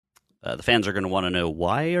The fans are going to want to know,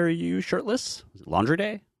 why are you shirtless? Is it laundry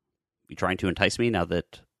day? You trying to entice me now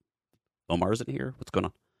that Omar isn't here? What's going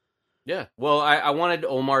on? Yeah. Well, I wanted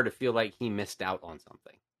Omar to feel like he missed out on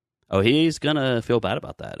something. Oh, he's going to feel bad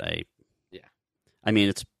about that. Yeah. I mean,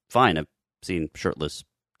 it's fine. I've seen shirtless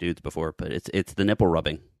dudes before, but it's the nipple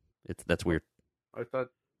rubbing. That's weird. I thought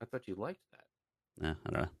you liked that. I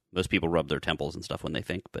don't know. Most people rub their temples and stuff when they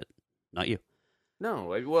think, but not you. No,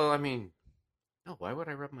 why would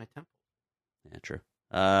I rub my temple? Yeah, true.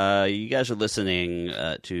 You guys are listening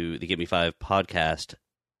to the Give Me 5 podcast,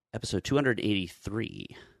 episode 283.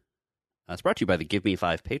 It's brought to you by the Give Me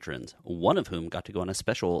 5 patrons, one of whom got to go on a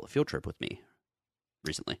special field trip with me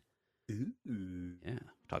recently. Ooh. Yeah,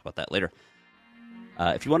 talk about that later.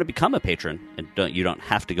 If you want to become a patron, and you don't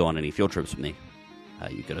have to go on any field trips with me,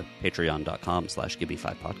 you go to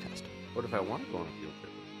patreon.com/GiveMe5podcast. What if I want to go on a field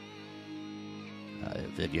trip?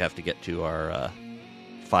 Then you have to get to our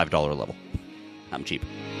 $5 level. I'm cheap.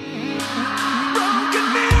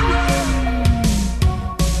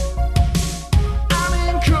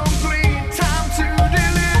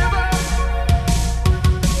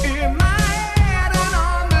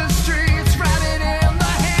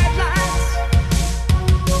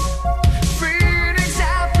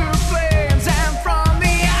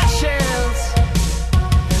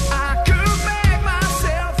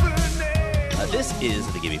 Is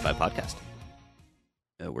the Give Me 5 podcast.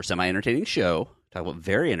 We're a semi-entertaining show. Talk about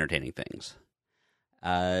very entertaining things.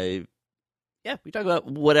 We talk about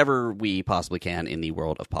whatever we possibly can in the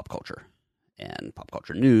world of pop culture. And pop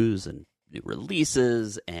culture news and new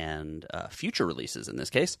releases and future releases in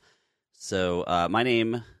this case. So my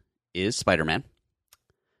name is Spider-Man.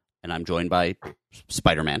 And I'm joined by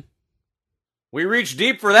Spider-Man. We reached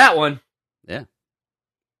deep for that one. Yeah.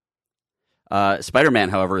 Spider-Man,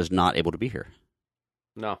 however, is not able to be here.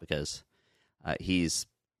 No. Because he's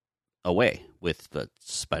away with the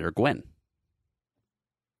Spider-Gwen.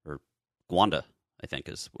 Or Gwanda, I think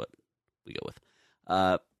is what we go with.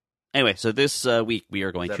 Anyway, so this week we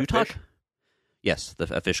are going to talk... Fish? Yes,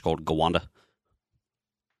 a fish called Gwanda.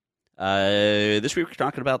 This week we're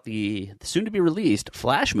talking about the soon-to-be-released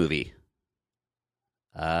Flash movie.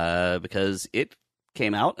 Because it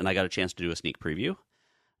came out, and I got a chance to do a sneak preview.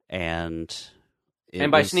 And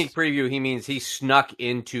by sneak preview, he means he snuck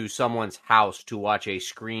into someone's house to watch a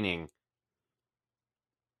screening.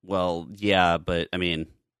 Well, yeah, but, I mean, it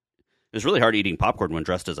was really hard eating popcorn when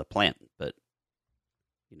dressed as a plant, but,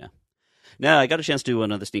 you know. No, I got a chance to do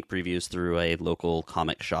one of the sneak previews through a local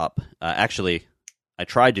comic shop. Actually, I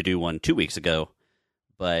tried to do one 2 weeks ago,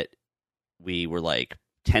 but we were like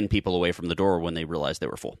 10 people away from the door when they realized they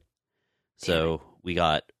were full. So we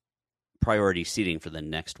got priority seating for the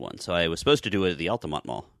next one. So I was supposed to do it at the Altamont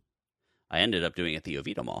Mall. I ended up doing it at the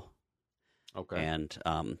Oviedo Mall. Okay. And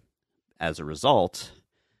as a result,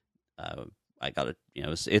 I got it. You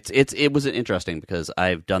know, it was interesting because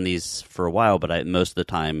I've done these for a while, but most of the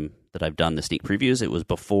time that I've done the sneak previews, it was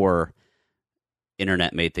before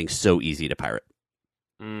internet made things so easy to pirate.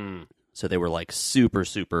 Mm. So they were like super,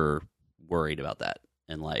 super worried about that,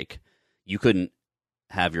 and like you couldn't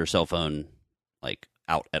have your cell phone like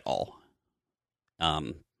out at all.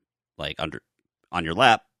 Like on your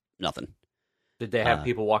lap, nothing. Did they have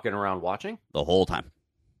people walking around watching? The whole time.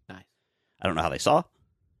 Nice. I don't know how they saw,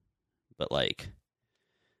 but like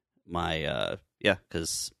my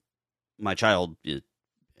because my child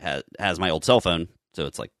has my old cell phone, so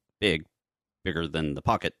it's like bigger than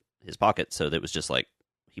his pocket. So that was just like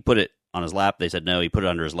he put it on his lap. They said no. He put it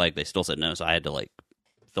under his leg. They still said no. So I had to like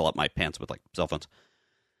fill up my pants with like cell phones.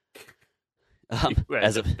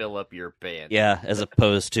 Fill up your pants. Yeah, as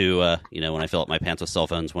opposed to when I fill up my pants with cell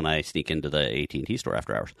phones when I sneak into the AT&T store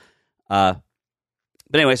after hours. But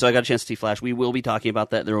anyway, so I got a chance to see Flash. We will be talking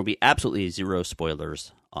about that. There will be absolutely zero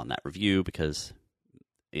spoilers on that review because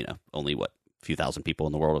only a few thousand people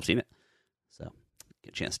in the world have seen it. So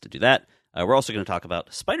get a chance to do that. We're also going to talk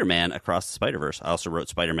about Spider-Man Across the Spiderverse. I also wrote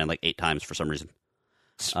Spider-Man like 8 times for some reason.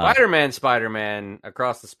 Spider-Man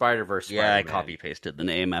Across the Spiderverse. Yeah, Spider-Man. I copy-pasted the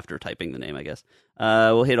name after typing the name, I guess.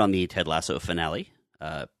 We'll hit on the Ted Lasso finale.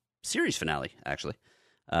 Series finale, actually.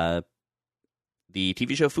 The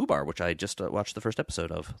TV show Fubar, which I just watched the first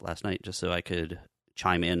episode of last night, just so I could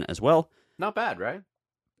chime in as well. Not bad, right?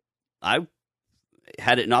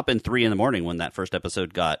 Had it not been 3 a.m. when that first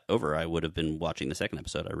episode got over, I would have been watching the second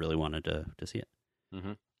episode. I really wanted to see it.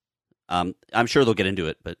 Mm-hmm. I'm sure they'll get into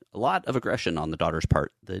it, but a lot of aggression on the daughter's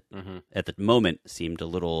part that at the moment seemed a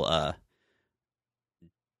little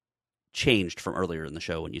changed from earlier in the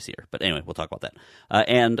show when you see her. But anyway, we'll talk about that.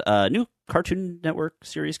 And a new Cartoon Network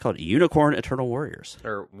series called Unicorn Eternal Warriors.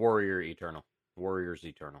 Or Warrior Eternal. Warriors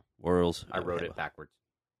Eternal. Worlds. I wrote it backwards.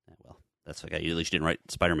 Yeah, well, that's okay. You at least didn't write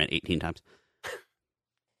Spider-Man 18 times.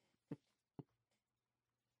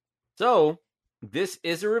 So, this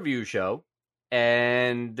is a review show,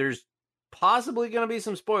 and there's possibly going to be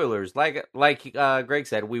some spoilers. Like Greg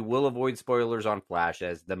said, we will avoid spoilers on Flash,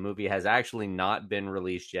 as the movie has actually not been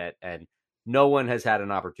released yet, and no one has had an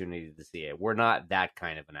opportunity to see it. We're not that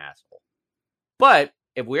kind of an asshole. But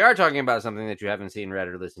if we are talking about something that you haven't seen, read,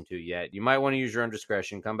 or listened to yet, you might want to use your own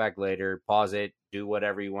discretion. Come back later, pause it, do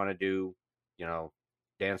whatever you want to do. You know,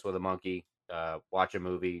 dance with a monkey, watch a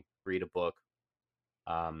movie, read a book,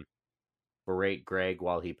 berate Greg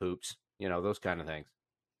while he poops. You know, those kind of things.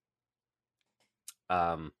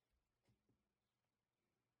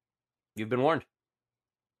 You've been warned.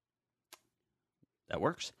 That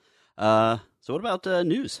works. So what about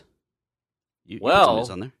news? You put some news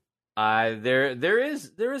on there. There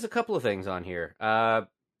is a couple of things on here.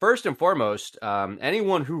 First and foremost,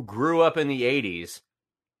 anyone who grew up in the 80s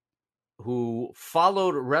who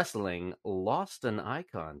followed wrestling lost an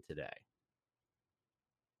icon today.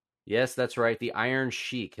 Yes, that's right. The Iron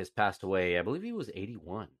Sheik has passed away. I believe he was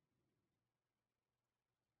 81.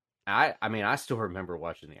 I mean, I still remember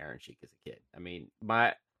watching the Iron Sheik as a kid. I mean,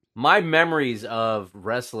 my memories of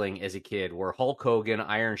wrestling as a kid were Hulk Hogan,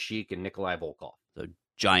 Iron Sheik, and Nikolai Volkov. So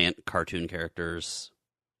giant cartoon characters,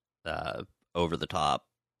 over the top,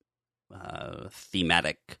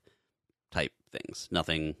 thematic type things.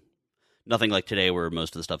 Nothing like today where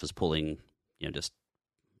most of the stuff is pulling, just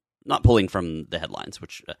not pulling from the headlines,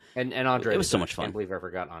 which and Andre, it was so much fun. I can't believe I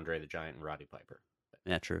forgot Andre the Giant and Roddy Piper.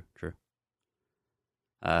 Yeah, true.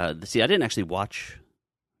 See, I didn't actually watch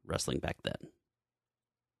wrestling back then.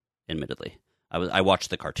 Admittedly, I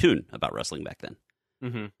watched the cartoon about wrestling back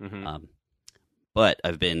then. But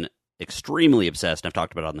I've been extremely obsessed, and I've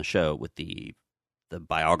talked about it on the show, with the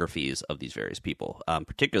biographies of these various people.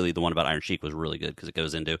 Particularly the one about Iron Sheik was really good because it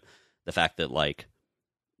goes into the fact that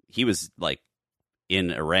he was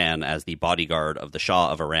in Iran as the bodyguard of the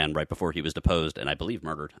Shah of Iran right before he was deposed and I believe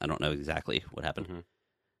murdered. I don't know exactly what happened.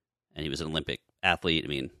 And he was an Olympic athlete. I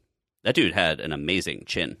mean, that dude had an amazing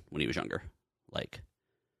chin when he was younger. I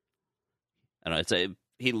don't know.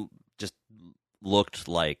 He just looked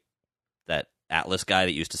like that Atlas guy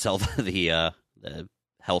that used to sell the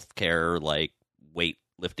healthcare weight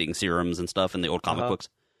lifting serums and stuff in the old comic books.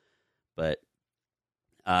 But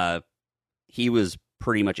he was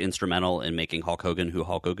pretty much instrumental in making Hulk Hogan who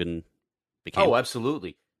Hulk Hogan became. Oh,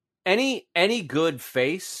 absolutely. Any good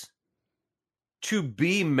face to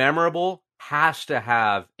be memorable has to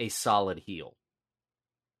have a solid heel.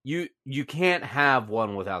 You can't have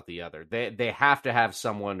one without the other. They have to have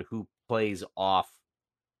someone who plays off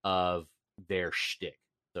of their shtick,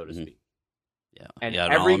 so to speak. Yeah, and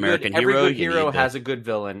every good hero has a good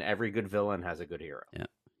villain. Every good villain has a good hero. Yeah,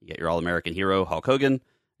 you get your all-American hero Hulk Hogan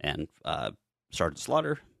and Sergeant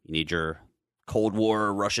Slaughter. You need your Cold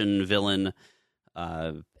War Russian villain,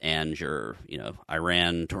 and your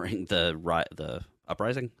Iran during the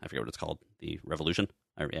uprising. I forget what it's called. The revolution.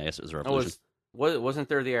 I guess it was a revolution. Wasn't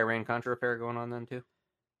there the Iran-Contra affair going on then too?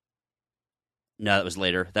 No, that was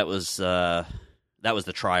later. That was the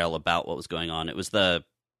trial about what was going on. It was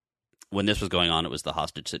when this was going on, it was the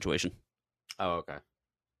hostage situation. Oh, okay.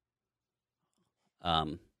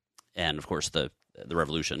 And of course the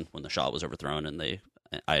revolution when the Shah was overthrown and the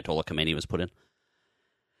Ayatollah Khomeini was put in.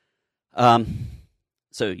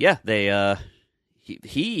 So yeah,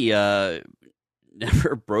 he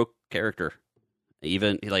never broke character.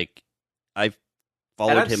 Even I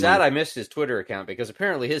followed him. And I'm sad I missed his Twitter account because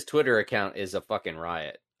apparently his Twitter account is a fucking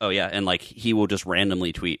riot. Oh yeah, and he will just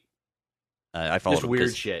randomly tweet. I followed just him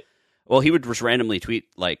weird shit. Well, he would just randomly tweet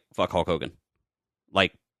 "fuck Hulk Hogan,"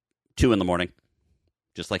 2 a.m,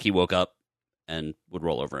 just he woke up and would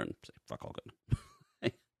roll over and say "fuck Hulk Hogan."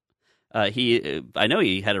 I know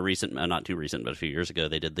he had a recent, not too recent, but a few years ago,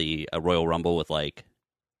 they did a Royal Rumble with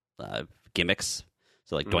gimmicks,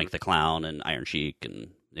 so Doink the Clown and Iron Sheik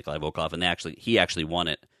and Nikolai Volkov, and he actually won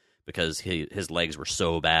it because his legs were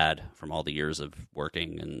so bad from all the years of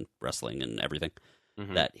working and wrestling and everything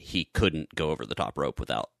that he couldn't go over the top rope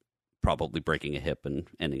without probably breaking a hip and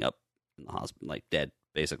ending up in the hospital, dead,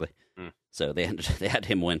 basically. So they had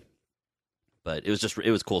him win. But it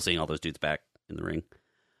was cool seeing all those dudes back in the ring.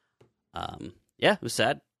 Yeah, it was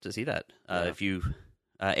sad to see that. If you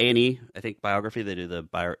A&E, I think biography, they do the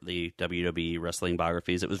WWE wrestling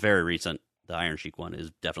biographies. It was very recent. The Iron Sheik one is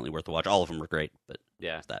definitely worth a watch. All of them were great, but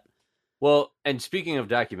it's that. Well, and speaking of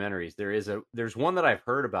documentaries, there's one that I've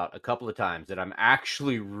heard about a couple of times that I'm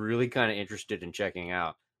actually really kind of interested in checking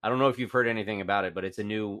out. I don't know if you've heard anything about it, but it's a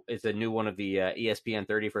new one of the ESPN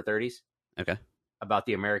 30 for 30s. Okay. about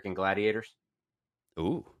the American Gladiators.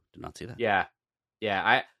 Ooh, did not see that. Yeah.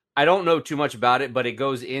 I don't know too much about it, but it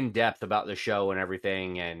goes in depth about the show and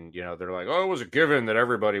everything. And, they're like, oh, it was a given that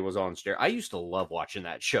everybody was on steroids. I used to love watching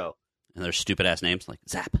that show. And there's stupid-ass names like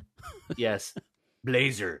Zap. Yes.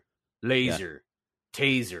 Blazer, Laser,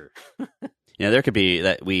 Taser. There could be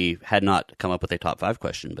that we had not come up with a top 5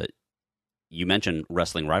 question, but you mentioned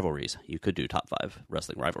wrestling rivalries. You could do top 5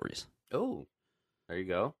 wrestling rivalries. Oh, there you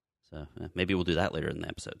go. So maybe we'll do that later in the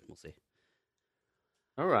episode. We'll see.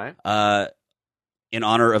 All right. In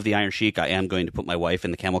honor of the Iron Sheik, I am going to put my wife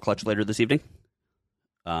in the camel clutch later this evening.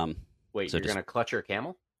 Wait, so you're going to clutch her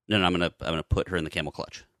camel? No, I'm gonna put her in the camel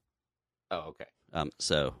clutch. Oh, okay.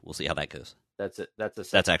 So we'll see how that goes.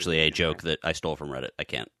 That's actually a joke that I stole from Reddit.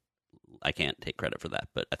 I can't take credit for that,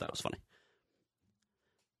 but I thought it was funny.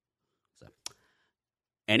 So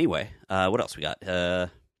anyway, what else we got?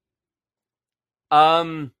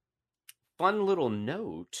 Fun little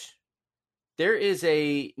note. There is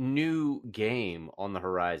a new game on the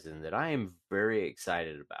horizon that I am very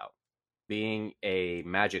excited about. Being a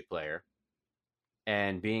Magic player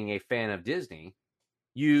and being a fan of Disney,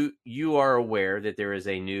 you are aware that there is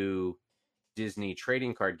a new Disney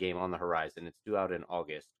trading card game on the horizon. It's due out in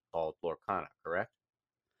August, called Lorcana, correct?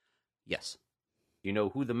 Yes. You know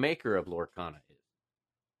who the maker of Lorcana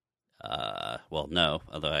is? Well, no,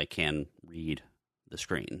 although I can read the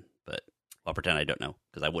screen, but I'll pretend I don't know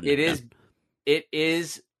because I wouldn't. It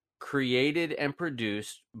is created and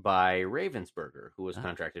produced by Ravensburger, who was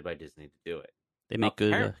contracted by Disney to do it. They make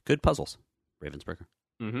good puzzles, Ravensburger.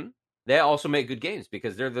 Mm-hmm. They also make good games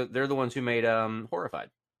because they're the ones who made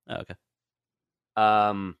Horrified. Oh,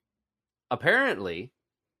 okay. Apparently,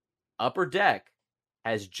 Upper Deck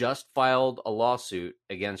has just filed a lawsuit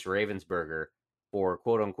against Ravensburger for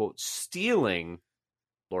quote unquote stealing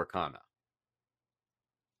Lorcana.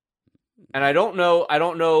 And I don't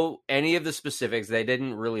know any of the specifics. They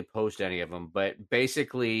didn't really post any of them, but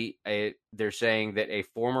basically they're saying that a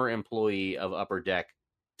former employee of Upper Deck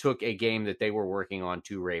took a game that they were working on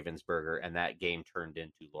to Ravensburger, and that game turned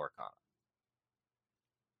into Lorcana.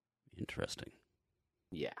 Interesting.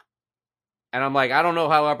 Yeah. And I'm like, I don't know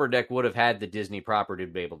how Upper Deck would have had the Disney property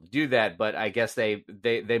to be able to do that, but I guess they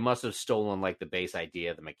must have stolen like the base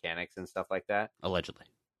idea, the mechanics and stuff like that. Allegedly.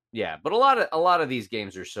 Yeah, but a lot of these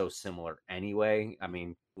games are so similar anyway. I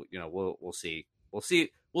mean, we'll see. We'll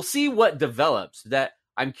see what develops. That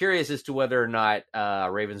I'm curious as to whether or not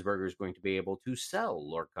Ravensburger is going to be able to sell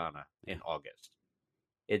Lorcana in August.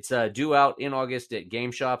 It's due out in August at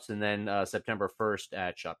game shops, and then September 1st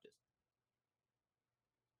at Shop Disney.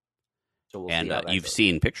 So we'll see how that you've goes.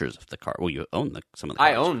 Seen pictures of the card. Well, you own some of the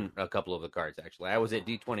cards. I own a couple of the cards, actually. I was at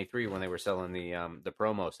D23 when they were selling the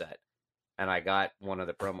promo set. And I got one of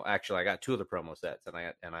the promo. Actually, I got two of the promo sets, and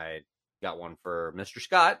I got one for Mr.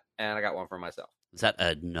 Scott, and I got one for myself. Is that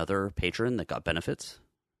another patron that got benefits?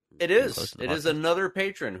 It is. It is another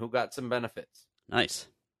patron who got some benefits. Nice.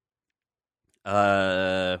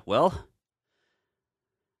 Well,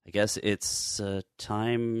 I guess it's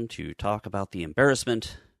time to talk about the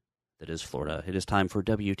embarrassment that is Florida. It is time for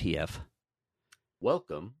WTF.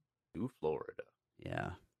 Welcome to Florida.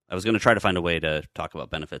 Yeah. I was going to try to find a way to talk about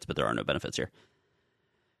benefits, but there are no benefits here.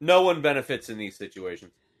 No one benefits in these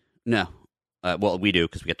situations. No. Well, we do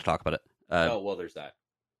because we get to talk about it. Well, there's that.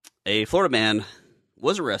 A Florida man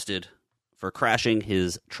was arrested for crashing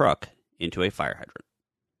his truck into a fire hydrant.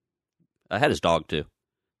 Had his dog, too.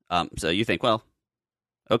 So you think, well,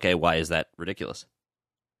 okay, why is that ridiculous?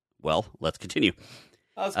 Well, let's continue.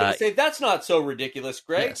 I was going to say, that's not so ridiculous,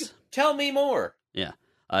 Greg. Yes. Tell me more. Yeah.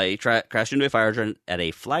 He crashed into a fire hydrant at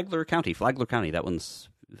a Flagler County. Flagler County, that one's...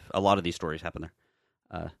 A lot of these stories happen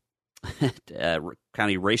there.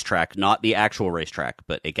 County racetrack, not the actual racetrack,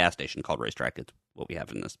 but a gas station called Racetrack. It's what we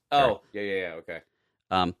have in this. Oh, yeah, okay.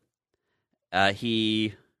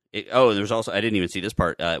 There's also... I didn't even see this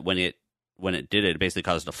part. When it did it basically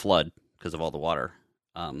caused a flood because of all the water.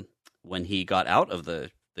 When he got out of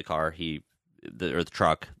the car, the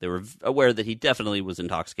truck, they were aware that he definitely was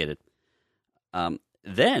intoxicated.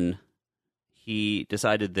 Then he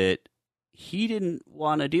decided that he didn't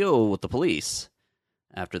want to deal with the police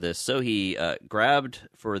after this, so he grabbed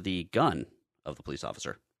for the gun of the police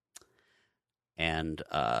officer. And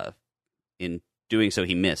in doing so,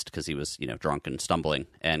 he missed because he was, drunk and stumbling,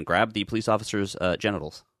 and grabbed the police officer's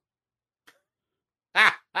genitals.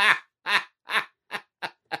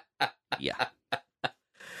 Yeah.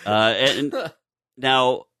 And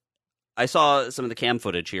now... I saw some of the cam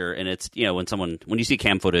footage here, and it's when you see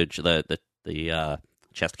cam footage, the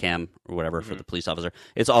chest cam or whatever for the police officer,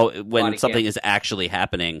 it's all when Body something cam. is actually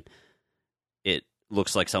happening. It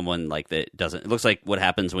looks like someone like that doesn't. It looks like what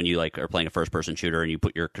happens when you like are playing a first person shooter and you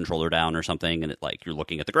put your controller down or something, and it like you're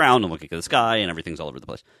looking at the ground and looking at the sky and everything's all over the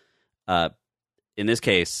place. In this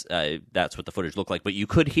case, that's what the footage looked like, but you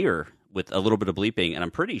could hear with a little bit of bleeping, and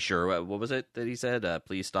I'm pretty sure what was it that he said?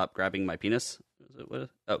 Please stop grabbing my penis.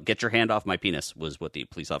 Oh, get your hand off my penis was what the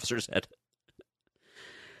police officer said.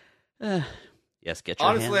 Yes, get your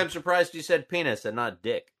Honestly, hand. I'm surprised you said penis and not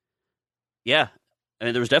dick. Yeah, I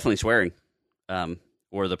mean there was definitely swearing.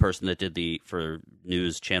 Or the person that did for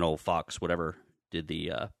News Channel Fox whatever did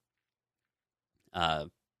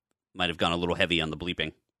might have gone a little heavy on the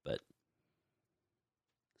bleeping, but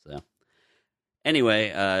so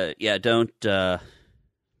anyway, yeah, don't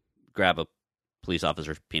grab a police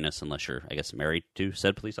officer's penis unless you're, I guess, married to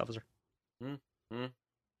said police officer.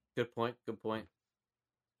 Good point. Good point.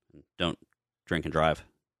 Don't drink and drive.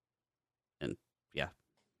 And yeah,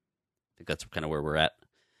 I think that's kind of where we're at.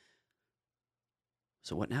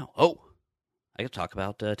 So what now? Oh, I got to talk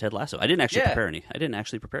about Ted Lasso. I didn't actually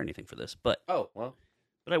prepare anything for this, but but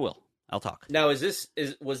I will. I'll talk. Now, was this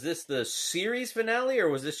the series finale or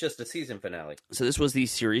was this just a season finale? So this was the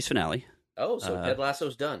series finale. Oh, so Ted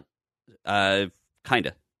Lasso's done.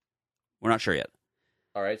 Kinda. We're not sure yet.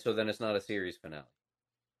 All right, so then it's not a series finale.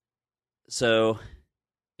 So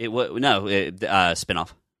it was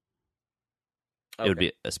spinoff. Okay. It would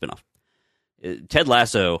be a spinoff. Ted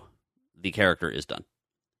Lasso, the character, is done.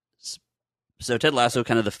 So Ted Lasso,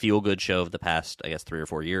 kind of the feel-good show of the past, I guess, 3 or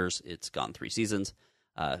 4 years. It's gone 3 seasons.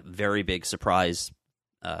 Very big surprise,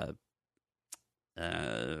 I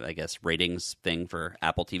guess, ratings thing for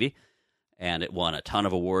Apple TV. And it won a ton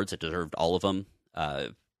of awards. It deserved all of them.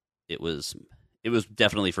 It was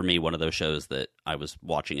definitely, for me, one of those shows that I was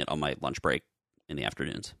watching it on my lunch break in the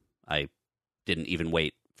afternoons. I didn't even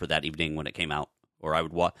wait for that evening when it came out, or I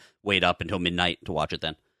would wait up until midnight to watch it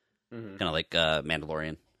then. Mm-hmm. Kind of like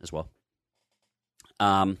Mandalorian as well.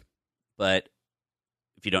 But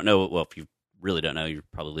if you don't know, well, if you really don't know, you're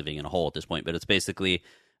probably living in a hole at this point, but it's basically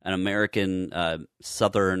an American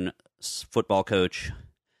Southern football coach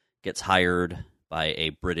gets hired by a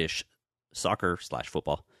British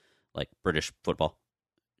soccer/football, like British football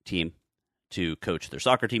team to coach their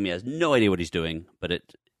soccer team. He has no idea what he's doing, but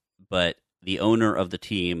the owner of the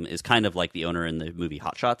team is kind of like the owner in the movie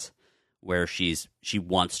Hot Shots, where she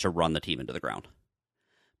wants to run the team into the ground.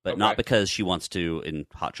 But not because she wants to in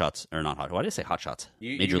Hot Shots, or not Hot. Why did I say Hot Shots?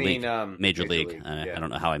 Major League. Major League. Yeah. I don't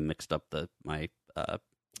know how I mixed up my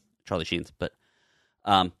Charlie Sheens, but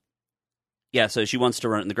yeah. So she wants to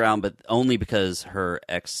run it in the ground, but only because her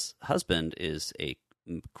ex-husband is a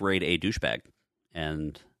grade A douchebag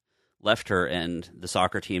and left her, and the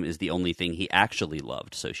soccer team is the only thing he actually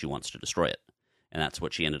loved. So she wants to destroy it, and that's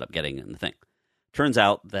what she ended up getting in the thing. Turns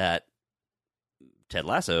out that Ted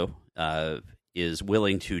Lasso is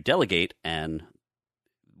willing to delegate, and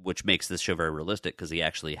which makes this show very realistic because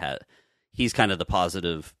he's kind of the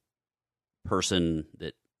positive person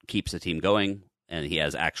that keeps the team going, and he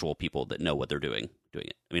has actual people that know what they're doing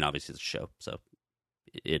it. I mean, obviously it's a show, so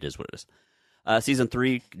it is what it is. Season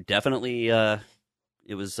 3 definitely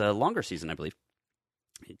it was a longer season, I believe.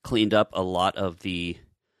 It cleaned up a lot of the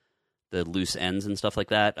loose ends and stuff like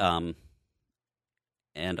that.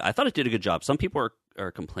 And I thought it did a good job. Some people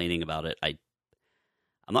are complaining about it.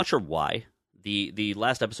 I'm not sure why. The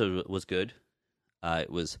last episode was good.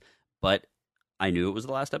 But I knew it was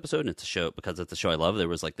the last episode, and it's a show because it's a show I love. There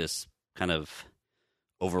was like this kind of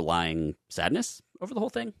overlying sadness over the whole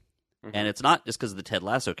thing, and it's not just because of the Ted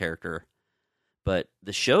Lasso character, but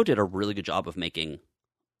the show did a really good job of making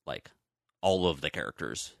like all of the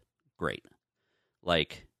characters great.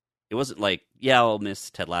 Like it wasn't like, yeah, I'll miss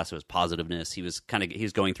Ted Lasso's positiveness. He was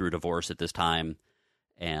going through a divorce at this time,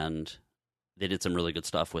 and they did some really good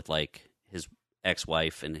stuff with like his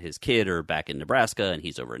ex-wife and his kid are back in Nebraska, and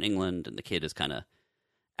he's over in England, and the kid is kind of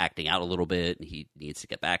acting out a little bit, and he needs to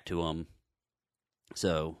get back to him.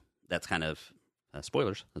 So that's kind of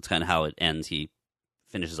spoilers. That's kind of how it ends. He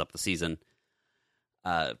finishes up the season,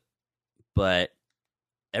 but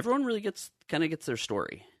everyone really gets their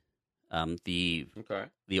story. The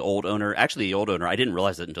old owner, I didn't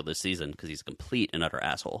realize it until this season because he's a complete and utter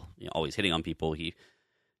asshole. Always hitting on people. He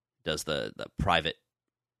does the private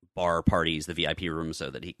bar parties, the VIP rooms, so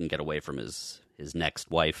that he can get away from his next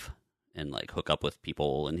wife and like hook up with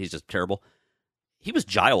people, and he's just terrible. He was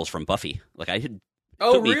Giles from Buffy. Like I had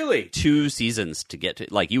really 2 seasons to get to,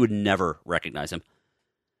 like you would never recognize him.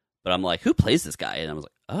 But I'm like, who plays this guy? And I was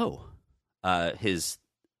like,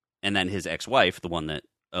 and then his ex-wife, the one that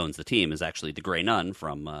owns the team, is actually the Grey Nun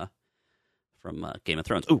from Game of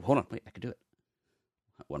Thrones. Oh, hold on, wait, I could do it.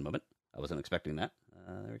 One moment, I wasn't expecting that.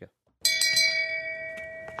 There we go.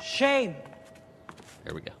 Shame.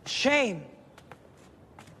 There we go. Shame.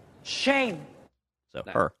 Shame. So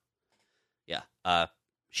Nice. her. Yeah.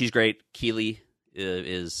 She's great. Keely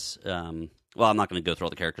is well, I'm not going to go through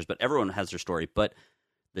all the characters, but everyone has their story. But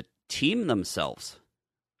the team themselves,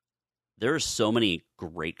 there are so many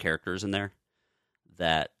great characters in there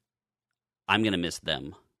that I'm going to miss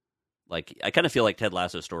them. Like, I kind of feel like Ted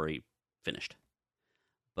Lasso's story finished.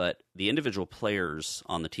 But the individual players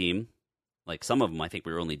on the team, like some of them, I think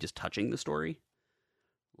we were only just touching the story.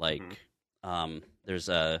 Like, there's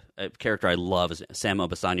a character I love, is Sam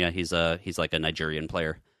Obasanya. He's like a Nigerian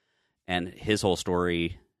player. And his whole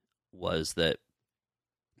story was that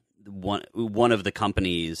one of the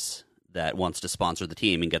companies that wants to sponsor the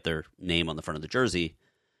team and get their name on the front of the jersey,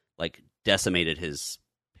 like, decimated his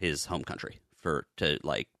home country to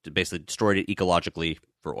basically destroyed it ecologically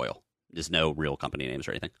for oil. There's no real company names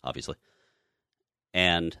or anything, obviously.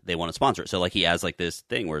 And they want to sponsor it. So, like, he has, like, this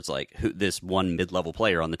thing where it's like, this one mid-level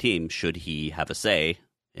player on the team, should he have a say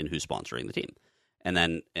in who's sponsoring the team?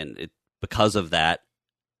 And because of that,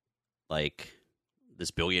 like,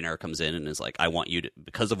 this billionaire comes in and is like, I want you to,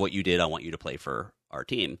 because of what you did, I want you to play for our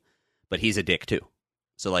team. But he's a dick, too.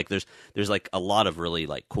 So, like, there's like, a lot of really,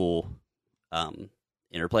 like, cool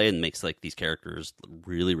interplay, and makes, like, these characters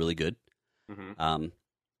really, really good. Mm-hmm.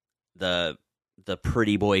 The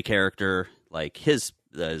pretty boy character, like, his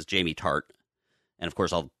is Jamie Tart, and of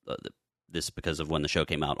course, this because of when the show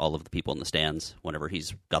came out, all of the people in the stands, whenever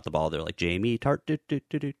he's got the ball, they're like, Jamie Tart,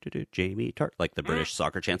 Jamie Tart, like the British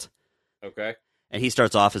soccer chants. Okay. And he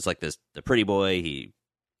starts off as like the pretty boy. He,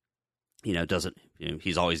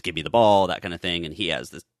 he's always give me the ball, that kind of thing, and he has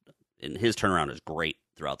this, and his turnaround is great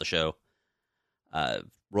throughout the show.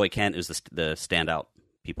 Roy Kent is the standout.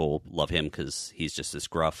 People love him because he's just this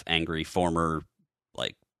gruff, angry, former,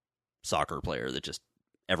 like, soccer player that just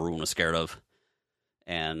everyone was scared of.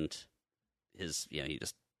 And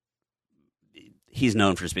he's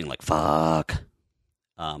known for just being like, fuck.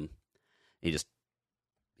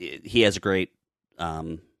 He has a great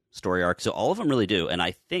story arc. So all of them really do. And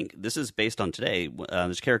I think this is based on today.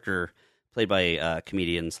 There's a character played by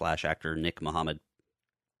comedian / actor Nick Muhammad.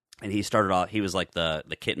 And he started off, he was like the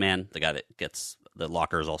kit man, the guy that gets the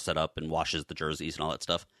lockers all set up and washes the jerseys and all that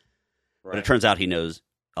stuff. Right. But it turns out he knows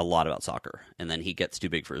a lot about soccer. And then he gets too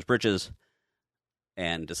big for his britches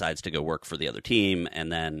and decides to go work for the other team.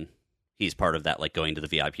 And then he's part of that, like, going to the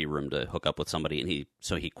VIP room to hook up with somebody. And he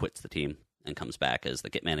quits the team and comes back as the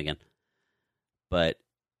kit man again. But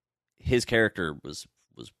his character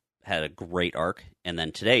had a great arc. And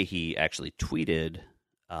then today he actually tweeted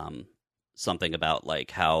something about,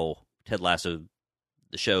 like, how Ted Lasso,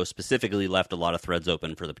 the show, specifically left a lot of threads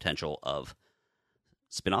open for the potential of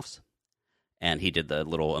spin-offs. And he did the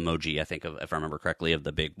little emoji, I think, if I remember correctly, of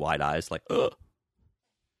the big wide eyes, like, ugh.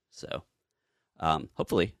 So,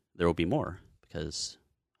 hopefully there will be more, because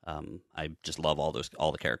I just love all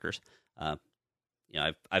the characters.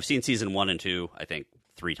 I've seen season 1 and 2, I think,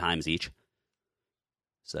 3 times each.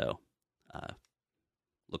 So,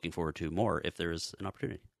 looking forward to more if there's an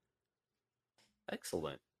opportunity.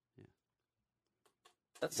 Excellent. Yeah.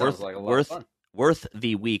 That sounds like a lot of fun. Worth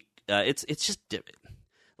the week. It's just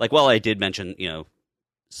like, while I did mention,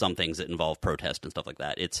 some things that involve protest and stuff like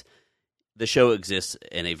that, the show exists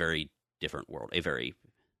in a very different world, a very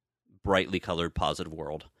brightly colored, positive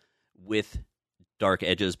world with dark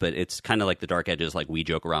edges, but it's kind of like the dark edges like we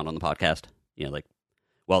joke around on the podcast. Like,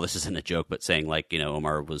 well, this isn't a joke, but saying, like,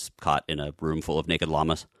 Omar was caught in a room full of naked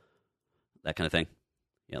llamas, that kind of thing.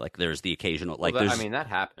 Like, there's the occasional, like, that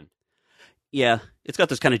happened. Yeah, it's got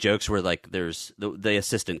those kind of jokes where, like, there's the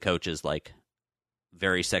assistant coach is, like,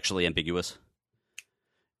 very sexually ambiguous,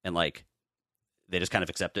 and, like, they just kind of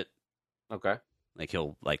accept it. Okay. Like,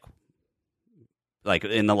 he'll, like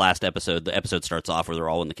in the last episode, the episode starts off where they're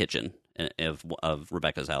all in the kitchen of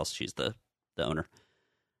Rebecca's house. She's the owner,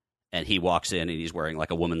 and he walks in and he's wearing,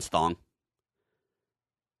 like, a woman's thong,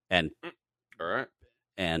 and all right,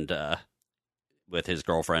 and with his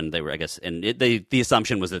girlfriend, they were, I guess, and the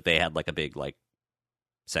assumption was that they had, like, a big, like,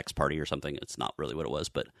 sex party or something. It's not really what it was,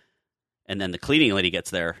 but, and then the cleaning lady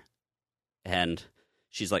gets there, and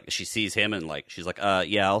she's like, she sees him, and, like, she's like,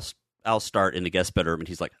 yeah, I'll start in the guest bedroom, and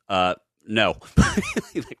he's like, no.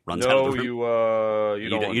 He, like, runs out of the room.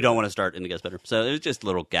 You don't want to start in the guest bedroom. So there's just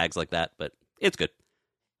little gags like that, but it's good.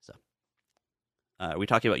 So, are we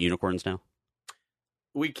talking about unicorns now?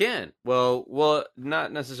 We can. Well,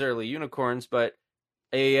 not necessarily unicorns, but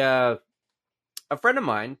a friend of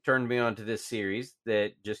mine turned me on to this series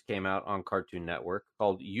that just came out on Cartoon Network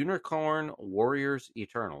called Unicorn Warriors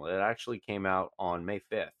Eternal. It actually came out on May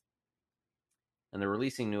 5th. And they're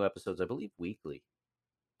releasing new episodes, I believe, weekly.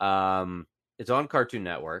 It's on Cartoon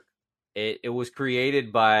Network. It was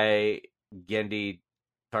created by Gendy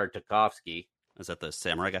Tartakovsky. Is that the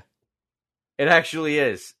samurai guy? It actually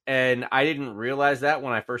is. And I didn't realize that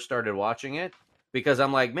when I first started watching it, because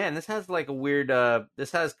I'm like, man, this has like a weird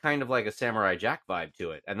this has kind of like a Samurai Jack vibe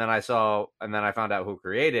to it. And then I found out who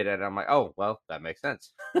created it, and I'm like, oh, well, that makes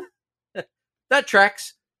sense. That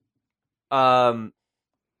tracks.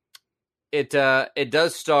 It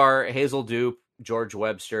does star Hazel Dupe, George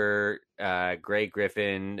Webster, Gray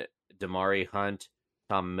Griffin, Damari Hunt,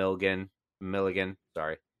 Tom Milligan,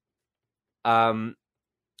 sorry. And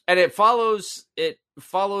it follows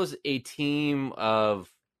a team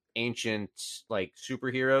of ancient like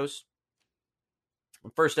superheroes. The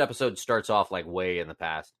first episode starts off like way in the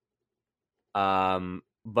past.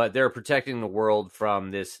 But they're protecting the world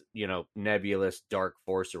from this, nebulous dark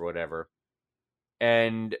force or whatever.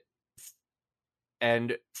 And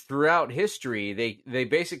throughout history, they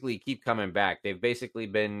basically keep coming back. They've basically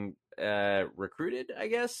been recruited, I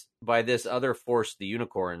guess, by this other force, the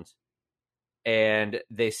Unicorns. And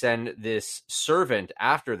they send this servant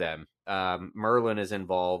after them. Merlin is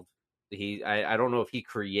involved. I don't know if he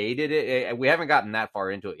created it. We haven't gotten that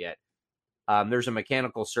far into it yet. There's a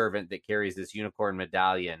mechanical servant that carries this unicorn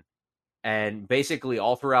medallion. And basically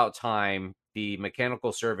all throughout time, the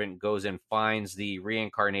mechanical servant goes and finds the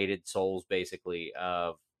reincarnated souls, basically,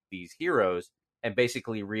 of these heroes and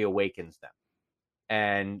basically reawakens them.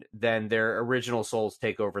 And then their original souls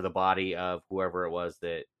take over the body of whoever it was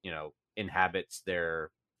that, inhabits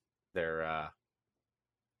their I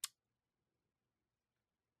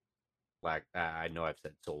know I've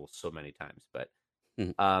said souls so many times, but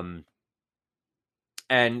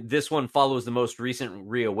and this one follows the most recent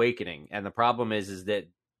reawakening, and the problem is that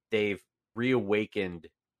they've reawakened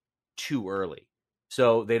too early,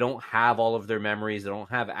 so they don't have all of their memories, they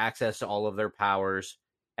don't have access to all of their powers,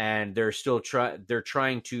 and they're still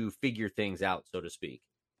trying to figure things out, so to speak.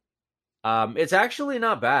 It's actually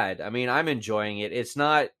not bad. I mean, I'm enjoying it. It's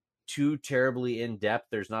not too terribly in depth.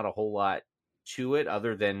 There's not a whole lot to it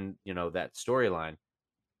other than, that storyline.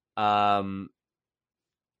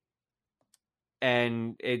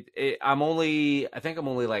 And I think I'm only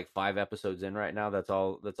like 5 episodes in right now. That's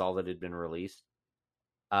all that had been released.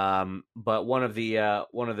 But one of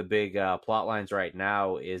the big plot lines right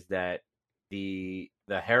now is that the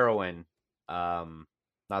heroine,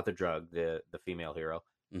 not the drug, the female hero,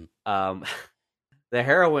 the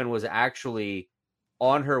heroine was actually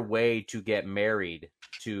on her way to get married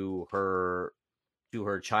to her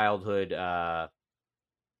childhood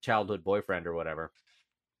boyfriend or whatever.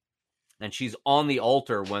 And she's on the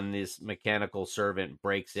altar when this mechanical servant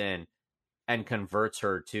breaks in and converts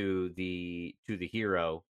her to the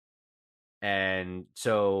hero. And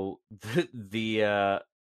so the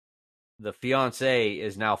fiance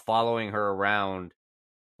is now following her around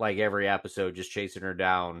like every episode, just chasing her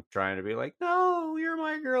down, trying to be like, no, you're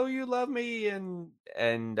my girl, you love me. And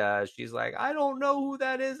she's like, I don't know who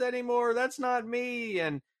that is anymore. That's not me.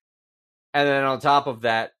 And then on top of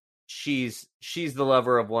that, she's the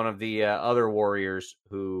lover of one of the other warriors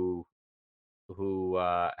who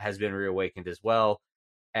has been reawakened as well.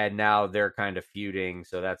 And now they're kind of feuding.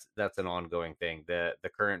 So that's an ongoing thing. The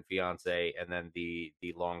current fiance and then the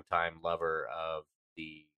longtime lover of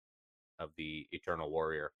the Eternal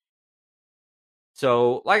Warrior.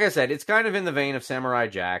 So, like I said, it's kind of in the vein of Samurai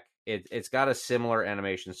Jack. It's got a similar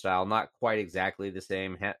animation style, not quite exactly the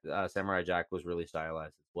same. Samurai Jack was really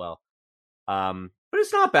stylized as well, but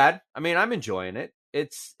it's not bad. I mean, I'm enjoying it.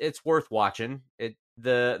 It's worth watching.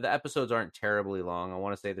 The episodes aren't terribly long. I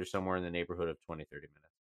want to say they're somewhere in the neighborhood of 20-30 minutes.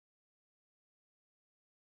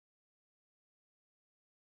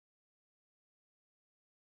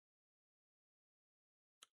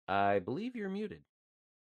 I believe you're muted.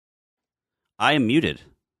 I am muted.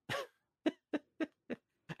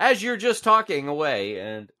 As you're just talking away,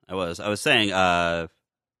 and I was saying to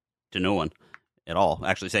no one at all.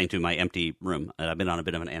 Actually, saying to my empty room. And I've been on a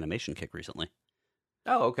bit of an animation kick recently.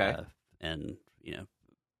 Oh, okay. And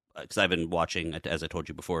because I've been watching, as I told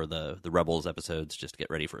you before, the Rebels episodes just to get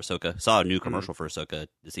ready for Ahsoka. Saw a new commercial for Ahsoka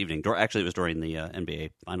this evening. Actually, it was during the NBA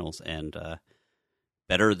Finals, and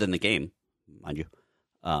better than the game, mind you.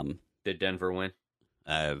 Did Denver win?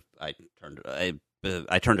 I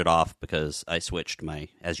turned it off because I switched my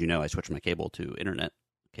cable to internet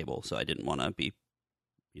cable, so I didn't want to be,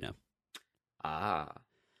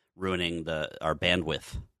 ruining our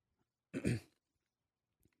bandwidth.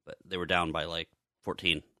 But they were down by like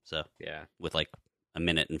 14, so yeah, with like a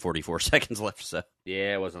minute and 44 seconds left. So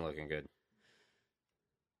yeah, it wasn't looking good.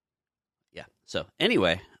 Yeah. So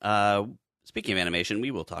anyway, speaking of animation,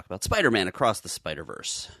 we will talk about Spider-Man Across the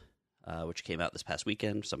Spiderverse, which came out this past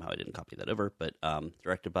weekend. Somehow I didn't copy that over, but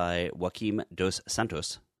directed by Joaquim dos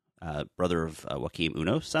Santos, brother of Joaquim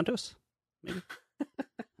Uno Santos, maybe?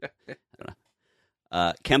 I don't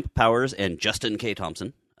know. Kemp Powers and Justin K.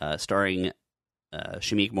 Thompson, starring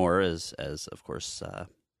Shameik Moore as of course,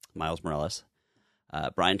 Miles Morales.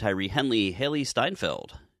 Brian Tyree Henley, Haley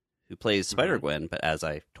Steinfeld, who plays Spider-Gwen, but as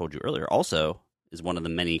I told you earlier, also is one of the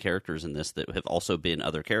many characters in this that have also been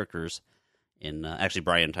other characters in, actually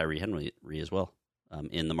Brian Tyree Henley as well,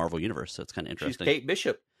 in the Marvel Universe, so it's kind of interesting. She's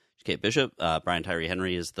Kate Bishop. Brian Tyree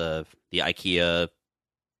Henry is the IKEA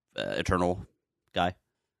Eternal guy.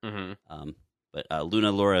 Mm-hmm. But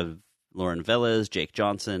Luna Lauren Velez, Jake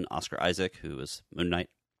Johnson, Oscar Isaac, who is Moon Knight,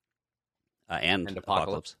 and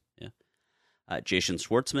Apocalypse. Yeah. Jason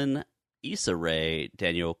Schwartzman, Issa Rae,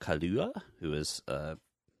 Daniel Kaluuya, who is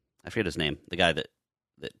I forget his name, the guy that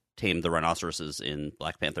tamed the rhinoceroses in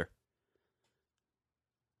Black Panther,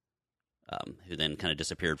 who then kind of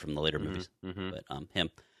disappeared from the later movies. Mm-hmm. But him,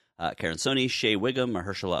 Karen Sony, Shea Wiggum,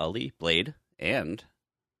 Mahershala Ali, Blade, and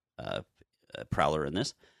Prowler in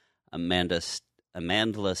this. Amanda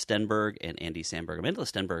Stenberg and Andy Samberg. Amanda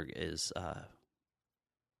Stenberg is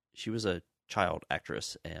she was a child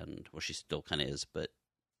actress, and well, she still kind of is, but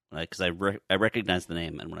because I recognized the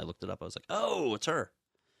name, and when I looked it up, I was like, oh, it's her.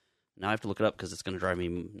 Now I have to look it up because it's going to drive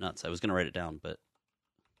me nuts. I was going to write it down, but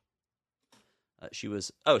she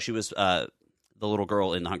was the little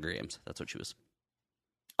girl in the Hunger Games. That's what she was.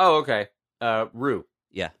 Oh, okay. Rue.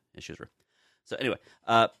 Yeah, she was Rue. So anyway,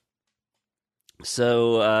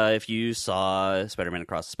 if you saw Spider-Man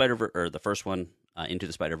Across the Spider-Verse, or the first one, Into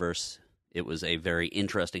the Spider-Verse, it was a very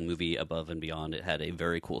interesting movie above and beyond. It had a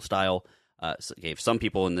very cool style. So it gave some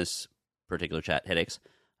people in this particular chat headaches.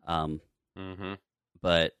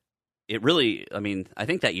 But it really, I mean, I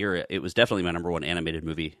think that year it was definitely my number one animated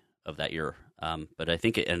movie of that year. But I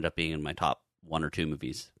think it ended up being in my top one or two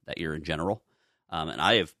movies that year in general. And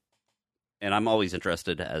I'm always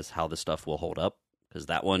interested as how this stuff will hold up, because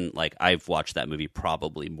that one, like, I've watched that movie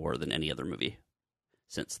probably more than any other movie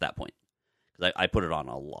since that point, because I put it on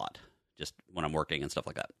a lot just when I'm working and stuff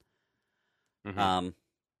like that.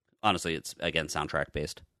 Honestly, it's again soundtrack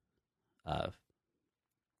based,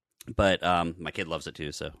 but my kid loves it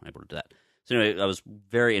too, so I put it to that. So anyway, I was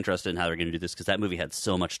very interested in how they're going to do this, because that movie had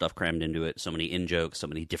so much stuff crammed into it, so many in-jokes, so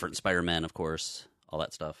many different Spider-Men, of course, all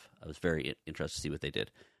that stuff. I was very interested to see what they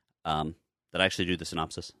did. Did I actually do the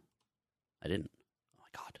synopsis? I didn't. Oh my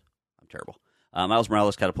god, I'm terrible. Miles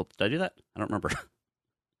Morales catapult. Did I do that? I don't remember.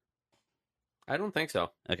 I don't think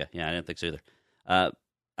so. Okay, yeah, I didn't think so either. I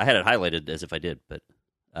had it highlighted as if I did, but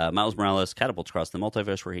Miles Morales catapults across the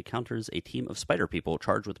multiverse, where he encounters a team of spider people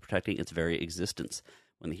charged with protecting its very existence.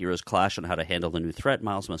 When the heroes clash on how to handle the new threat,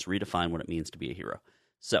 Miles must redefine what it means to be a hero.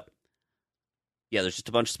 So, yeah, there's just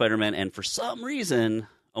a bunch of Spider-Man, and for some reason,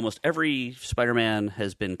 almost every Spider-Man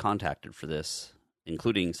has been contacted for this,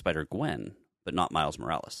 including Spider-Gwen, but not Miles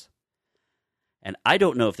Morales. And I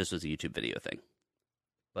don't know if this was a YouTube video thing,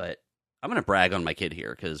 but I'm going to brag on my kid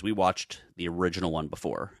here, because we watched the original one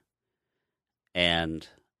before, and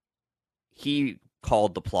he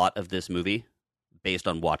called the plot of this movie based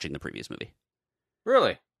on watching the previous movie.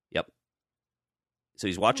 Really? Yep. So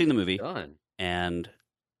he's watching the movie, Done. and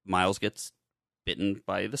Miles gets bitten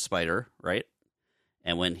by the spider, right?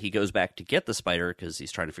 And when he goes back to get the spider, because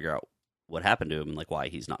he's trying to figure out what happened to him and like why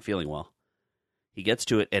he's not feeling well, he gets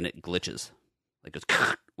to it and it glitches, like it's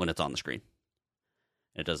when it's on the screen.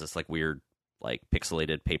 And it does this like weird, like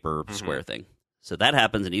pixelated paper square thing. So that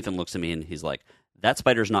happens, and Ethan looks at me and he's like, "That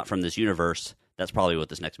spider's not from this universe. That's probably what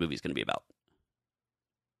this next movie is going to be about."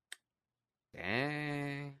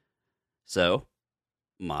 Dang. So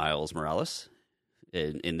Miles Morales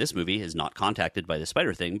in this movie is not contacted by the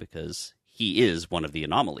spider thing, because he is one of the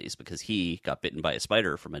anomalies, because he got bitten by a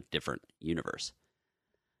spider from a different universe.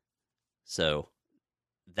 So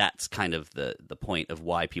that's kind of the point of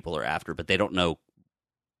why people are after, but they don't know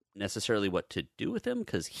necessarily what to do with him,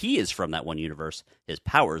 because he is from that one universe. His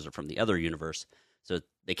powers are from the other universe, so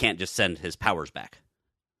they can't just send his powers back,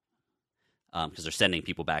 because they're sending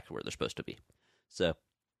people back to where they're supposed to be. So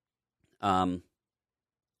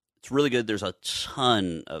it's really good. There's a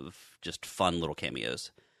ton of just fun little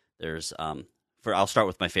cameos. There's I'll start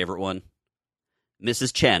with my favorite one.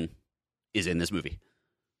 Mrs. Chen is in this movie.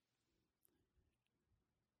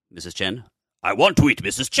 Mrs. Chen, I want to eat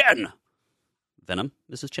Mrs. Chen. Venom,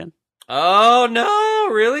 Mrs. Chen. Oh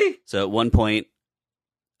no, really? So at one point,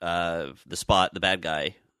 the bad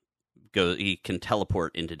guy, he can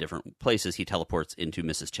teleport into different places. He teleports into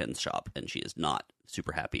Mrs. Chen's shop, and she is not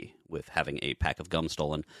super happy with having a pack of gum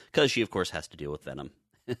stolen because she, of course, has to deal with Venom.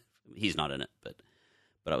 He's not in it, but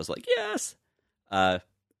I was like, yes. So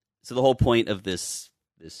the whole point of this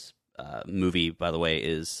movie, by the way,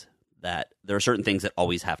 is that there are certain things that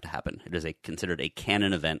always have to happen. It is considered a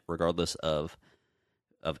canon event, regardless of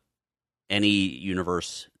any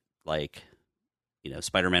universe. Like,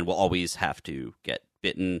 Spider-Man will always have to get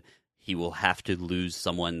bitten. He will have to lose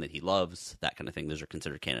someone that he loves, that kind of thing. Those are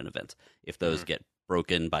considered canon events. If those get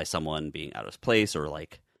broken by someone being out of place, or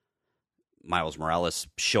like Miles Morales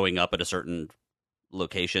showing up at a certain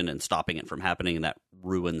location and stopping it from happening, and that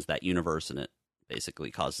ruins that universe, and it basically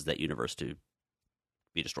causes that universe to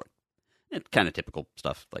be destroyed. And kind of typical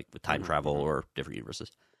stuff, like with time travel or different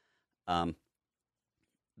universes.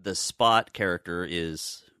 The Spot character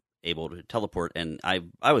is able to teleport, and I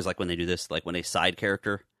always like when they do this, like when a side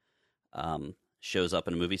character shows up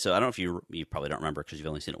in a movie. So I don't know if you probably don't remember because you've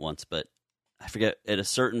only seen it once, but I forget, at a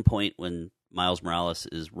certain point when Miles Morales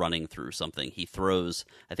is running through something, he throws,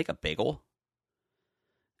 I think, a bagel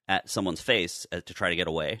at someone's face to try to get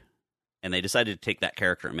away, and they decided to take that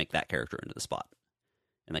character and make that character into the Spot.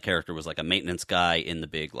 And the character was like a maintenance guy in the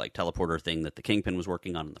big like teleporter thing that the Kingpin was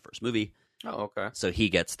working on in the first movie. Oh, okay. So he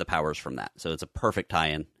gets the powers from that. So it's a perfect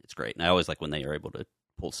tie-in. It's great. And I always like when they are able to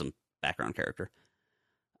pull some background character.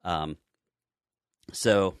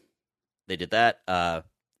 So they did that.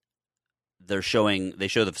 They show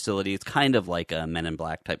the facility. It's kind of like a Men in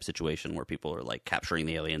Black type situation where people are like capturing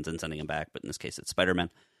the aliens and sending them back. But in this case, it's Spider-Man.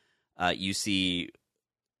 You see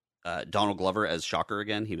Donald Glover as Shocker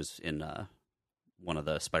again. He was in one of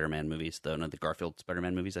the Spider-Man movies, one of the Garfield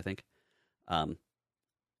Spider-Man movies, I think.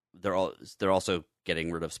 They're also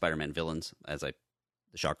getting rid of Spider-Man villains as the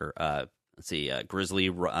Shocker. Let's see, Grizzly.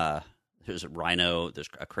 There's a Rhino. There's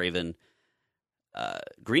a Kraven.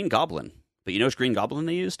 Green Goblin. But you know which Green Goblin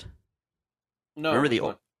they used? No. Remember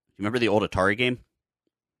the old Atari game?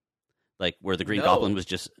 Like where the Green Goblin was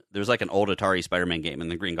just, there was like an old Atari Spider-Man game,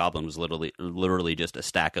 and the Green Goblin was literally just a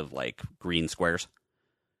stack of like green squares.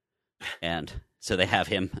 And so they have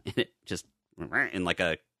him just in like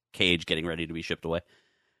a cage getting ready to be shipped away.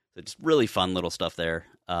 So it's really fun little stuff there.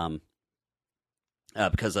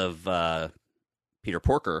 Because of Peter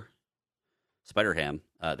Porker, Spider-Ham,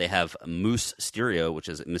 they have Moose Stereo, which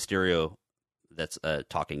is Mysterio that's a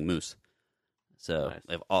talking moose. So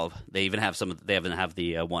nice. They even have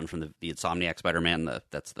the one from the Insomniac Spider-Man.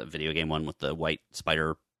 That's the video game one with the white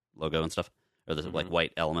spider logo and stuff, or the like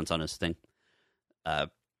white elements on his thing.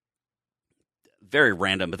 Very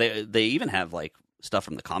random, but they even have like stuff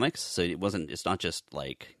from the comics. So it's not just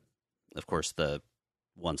like, of course, the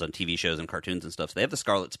ones on TV shows and cartoons and stuff. So they have the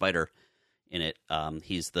Scarlet Spider in it.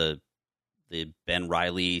 He's the Ben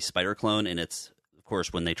Reilly Spider clone, and it's, of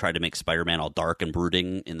course, when they tried to make Spider-Man all dark and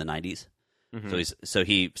brooding in the 90s. Mm-hmm. So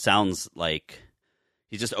he sounds like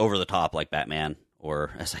he's just over the top like Batman,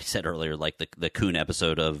 or as I said earlier, like the Coon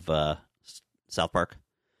episode of South Park.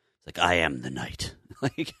 It's like, I am the night.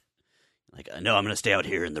 like I know I'm going to stay out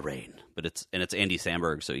here in the rain, but it's Andy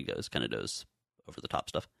Samberg, so he kind of does over the top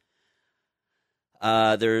stuff.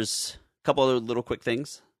 There's a couple other little quick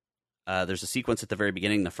things. There's a sequence at the very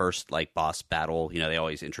beginning, the first like boss battle. They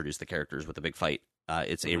always introduce the characters with a big fight.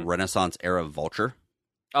 It's a Renaissance era vulture.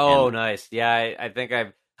 Oh, nice. Yeah, I think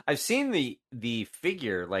I've seen the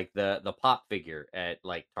figure, like the pop figure at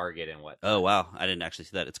like Target and what. Oh wow, I didn't actually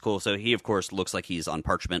see that. It's cool. So he of course looks like he's on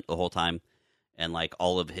parchment the whole time, and like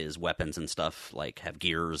all of his weapons and stuff like have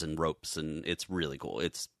gears and ropes, and it's really cool.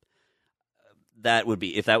 That would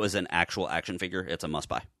be, if that was an actual action figure, it's a must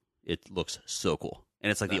buy. It looks so cool, and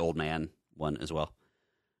it's like the old man one as well.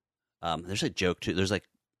 There's a joke too. There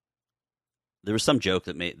was some joke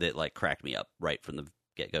that like cracked me up right from the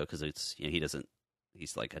get go, because it's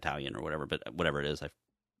he's like Italian or whatever, but whatever it is, I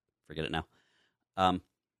forget it now.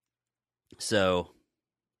 So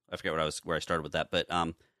I forget where I started with that, but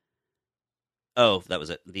that was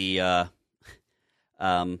it. There's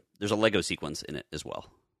a Lego sequence in it as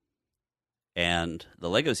well, and the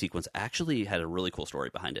Lego sequence actually had a really cool story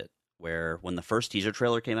behind it. Where when the first teaser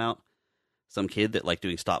trailer came out, some kid that liked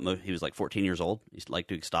doing stop motion, he was like 14 years old, he liked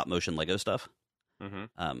doing stop motion Lego stuff,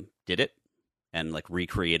 did it and like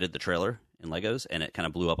recreated the trailer in Legos, and it kind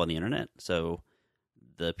of blew up on the internet. So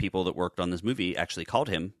the people that worked on this movie actually called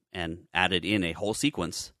him and added in a whole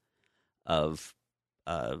sequence of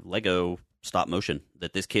Lego stop motion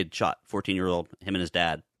that this kid shot. 14-year-old, him and his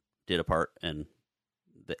dad did a part, and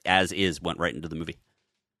the as is went right into the movie.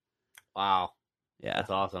 Wow. Yeah,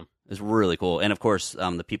 that's awesome. It's really cool. And of course,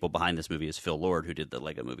 the people behind this movie is Phil Lord, who did the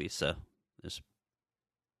Lego movie. So there's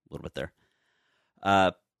a little bit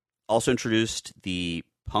there. Also introduced the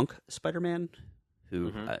punk Spider-Man,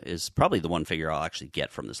 who is probably the one figure I'll actually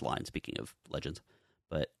get from this line, speaking of Legends.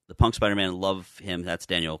 But the Punk Spider-Man, love him. That's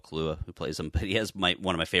Daniel Kaluuya who plays him. But he has one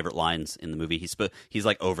of my favorite lines in the movie. He's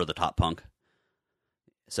like over the top punk.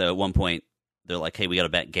 So at one point, they're like, hey, we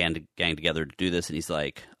got to gang together to do this. And he's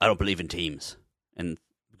like, I don't believe in teams. And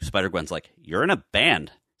Spider-Gwen's like, you're in a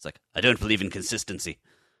band. It's like, I don't believe in consistency.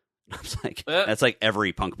 I was like, that's like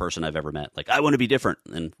every punk person I've ever met. Like, I want to be different.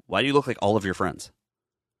 And why do you look like all of your friends?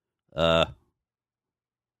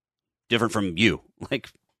 Different from you. Like,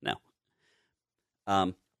 no.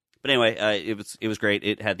 But anyway, it was great.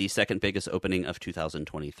 It had the second biggest opening of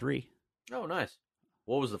 2023. Oh, nice.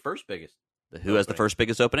 What was the first biggest? Who has the first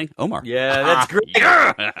biggest opening? Omar. Yeah, that's great.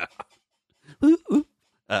 Yeah!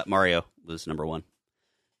 Mario was number one.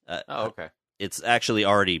 Okay. It's actually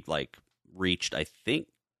already like reached, I think,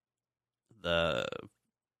 the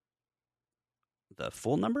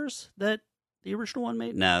full numbers that the original one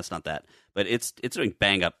made. No, it's not that. But it's doing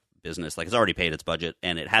bang up business. Like, it's already paid its budget,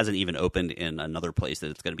 and it hasn't even opened in another place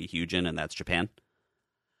that it's going to be huge in, and that's Japan.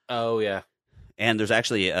 Oh yeah. And there's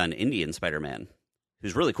actually an Indian Spider-Man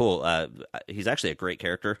who's really cool. He's actually a great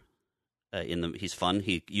character. He's fun.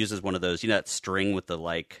 He uses one of those, that string with the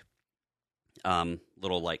like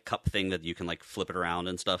little like cup thing that you can like flip it around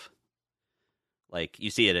and stuff. Like you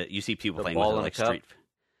see people playing with it like street.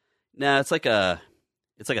 No, it's like a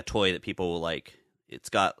toy that people will like. It's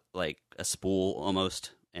got like a spool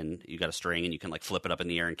almost, and you got a string, and you can like flip it up in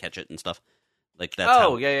the air and catch it and stuff. Like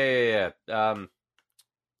that's yeah.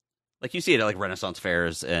 Like you see it at like Renaissance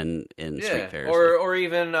fairs and street fairs, or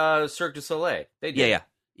even Cirque du Soleil. They do.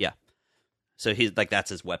 Yeah. So he's like,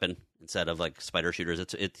 that's his weapon instead of like spider shooters.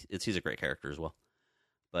 It's he's a great character as well.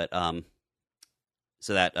 But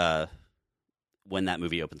so that when that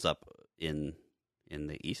movie opens up in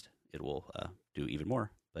the East, it will do even more.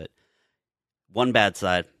 But one bad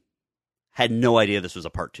side, had no idea this was a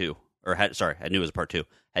part two, I knew it was a part two.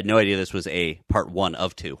 Had no idea this was a part one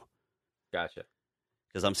of two. Gotcha.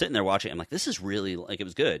 Because I'm sitting there watching, I'm like, this is really, like, it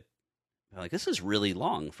was good. I'm like, this is really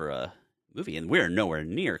long for a movie, and we're nowhere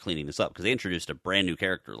near cleaning this up, because they introduced a brand new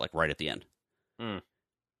character, like, right at the end. Or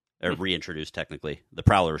reintroduced, technically. The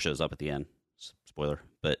Prowler shows up at the end. Spoiler,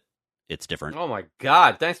 but it's different. Oh my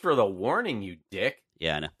god, thanks for the warning, you dick.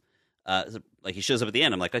 Yeah, I know. So, like, he shows up at the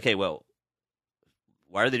end, I'm like, okay, well,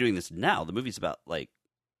 why are they doing this now? The movie's about, like,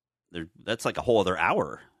 that's like a whole other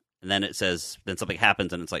hour. And then it says, then something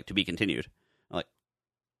happens, and it's like, to be continued. I'm like,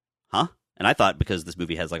 huh? And I thought because this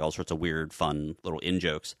movie has like all sorts of weird, fun little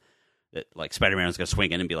in-jokes that like Spider-Man was going to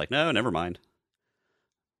swing in and be like, no, never mind.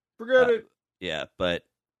 Forget it. Yeah, but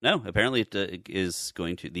no, apparently it is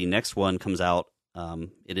going to. The next one comes out.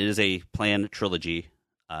 It is a planned trilogy.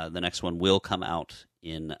 The next one will come out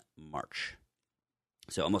in March.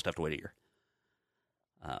 So almost have to wait a year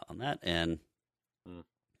on that. And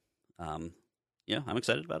I'm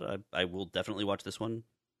excited about it. I will definitely watch this one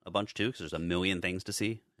a bunch too, because there's a million things to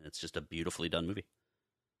see, and it's just a beautifully done movie.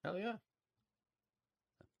 Hell yeah!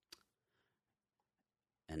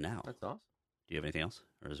 And now, that's awesome. Do you have anything else,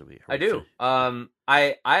 or is it? I do.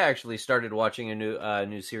 I actually started watching a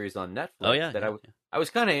new series on Netflix. Oh yeah, that I was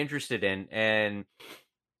kind of interested in, and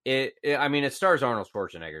it stars Arnold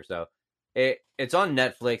Schwarzenegger, so it's on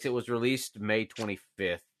Netflix. It was released May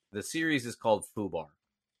 25th. The series is called Fubar.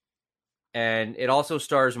 And it also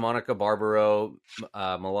stars Monica Barbaro,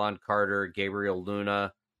 Milan Carter, Gabriel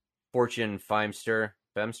Luna, Fortune Feimster,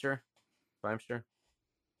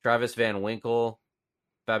 Travis Van Winkle,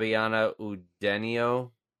 Fabiana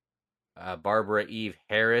Udenio, Barbara Eve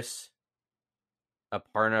Harris,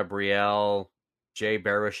 Aparna Brielle, Jay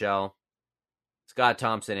Baruchel, Scott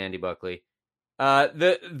Thompson, Andy Buckley.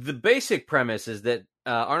 The basic premise is that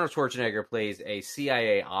Arnold Schwarzenegger plays a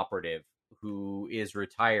CIA operative who is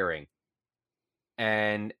retiring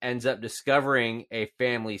and ends up discovering a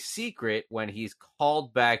family secret when he's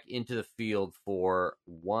called back into the field for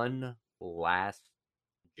one last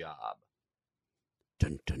job.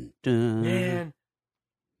 Dun, dun, dun. Man,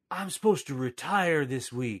 I'm supposed to retire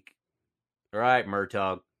this week. All right,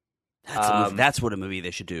 Murtaugh. That's what a movie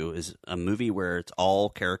they should do, is a movie where it's all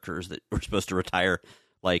characters that were supposed to retire,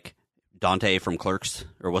 like Dante from Clerks,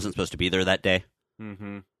 or wasn't supposed to be there that day.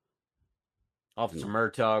 Mm-hmm. Officer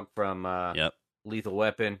Murtaugh from Lethal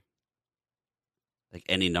Weapon. Like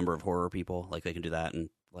any number of horror people, like they can do that and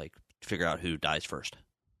like figure out who dies first.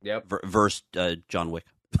 Yep. Versus John Wick.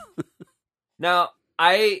 Now,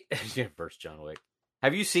 versus John Wick.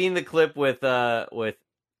 Have you seen the clip with Thanos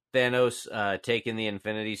taking the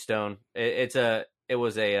Infinity Stone? It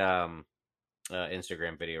was a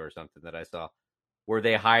Instagram video or something that I saw where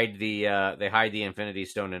they hide the Infinity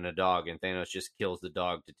Stone in a dog, and Thanos just kills the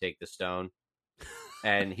dog to take the stone.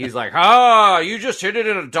 And he's like, "Ah, you just hit it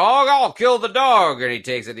in a dog? I'll kill the dog." And he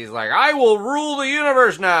takes it. He's like, "I will rule the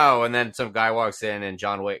universe now." And then some guy walks in, and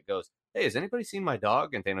John Wick goes, "Hey, has anybody seen my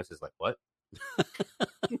dog?" And Thanos is like, "What?"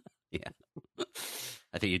 Yeah.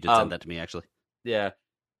 I think you did send that to me, actually. Yeah.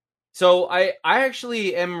 So I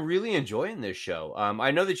actually am really enjoying this show. I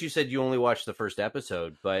know that you said you only watched the first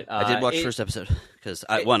episode, but I did watch the first episode because,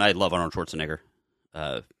 I love Arnold Schwarzenegger.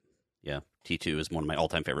 Yeah, T2 is one of my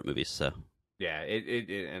all-time favorite movies, so... Yeah,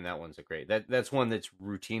 and that one's a great. That's one that's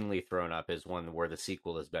routinely thrown up as one where the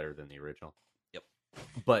sequel is better than the original. Yep.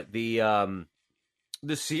 But the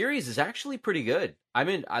series is actually pretty good.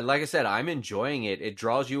 Like I said, I'm enjoying it. It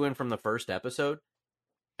draws you in from the first episode,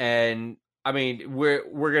 and I mean,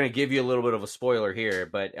 we're gonna give you a little bit of a spoiler here,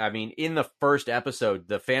 but I mean, in the first episode,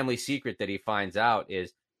 the family secret that he finds out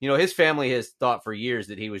is, his family has thought for years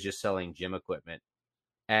that he was just selling gym equipment,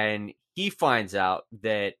 and he finds out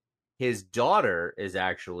that his daughter is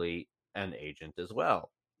actually an agent as well.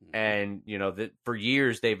 And, that for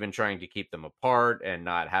years they've been trying to keep them apart and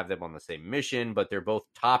not have them on the same mission, but they're both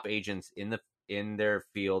top agents in their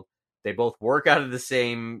field. They both work out of the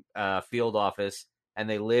same field office, and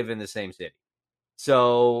they live in the same city.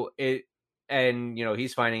 So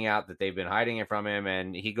he's finding out that they've been hiding it from him,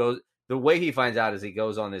 and the way he finds out is he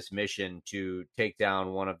goes on this mission to take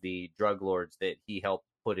down one of the drug lords that he helped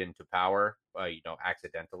put into power,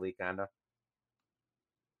 accidentally, kind of.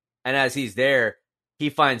 And as he's there,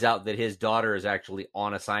 he finds out that his daughter is actually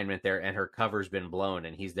on assignment there, and her cover's been blown,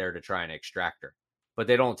 and he's there to try and extract her. But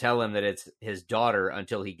they don't tell him that it's his daughter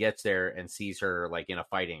until he gets there and sees her like in a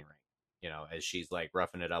fighting ring, as she's like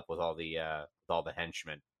roughing it up with all the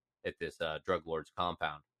henchmen at this drug lord's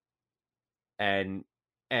compound.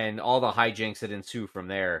 And all the hijinks that ensue from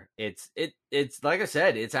there. It's like I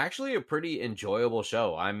said, it's actually a pretty enjoyable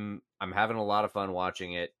show. I'm having a lot of fun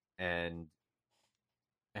watching it. And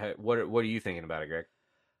what are you thinking about it, Greg?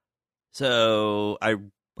 So I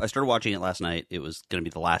started watching it last night. It was going to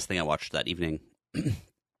be the last thing I watched that evening. In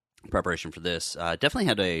preparation for this, definitely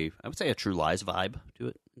had I would say a True Lies vibe to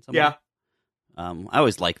it. In some way. I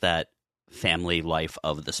always like that family life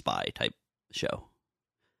of the spy type show.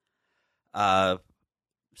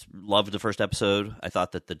 Loved the first episode. I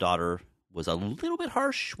thought that the daughter was a little bit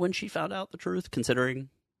harsh when she found out the truth, considering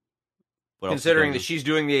that she's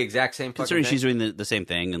doing the exact same. Considering she's doing the same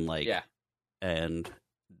thing, and and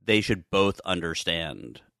they should both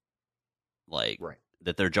understand,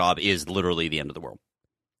 that their job is literally the end of the world.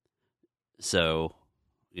 So,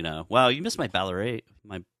 wow, you missed my ballet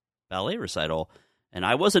recital, and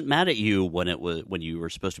I wasn't mad at you when you were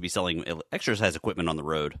supposed to be selling exercise equipment on the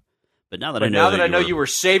road. But now that I know you were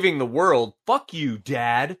saving the world, fuck you,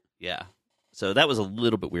 Dad. Yeah. So that was a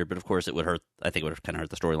little bit weird, but of course it would hurt. I think it would have kind of hurt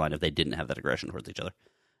the storyline if they didn't have that aggression towards each other.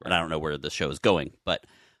 Right. And I don't know where the show is going, but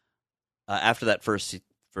after that first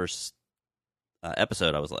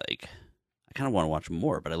episode, I was like, I kind of want to watch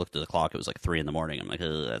more. But I looked at the clock; it was like 3 a.m. I'm like,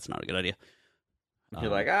 that's not a good idea.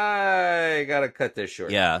 You're like, I gotta cut this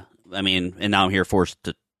short. Yeah, I mean, and now I'm here forced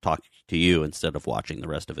to talk to you instead of watching the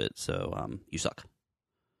rest of it. So you suck.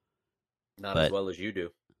 Not as well as you do.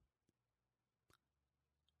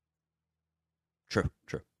 True.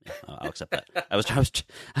 Yeah, I'll accept that. I was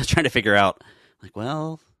trying to figure out, like,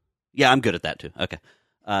 well, yeah, I'm good at that too. Okay,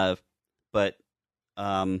 but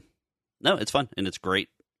no, it's fun and it's great.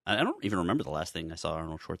 I don't even remember the last thing I saw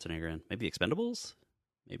Arnold Schwarzenegger in. Maybe Expendables,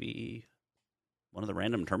 maybe one of the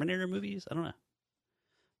random Terminator movies. I don't know,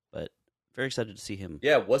 but very excited to see him.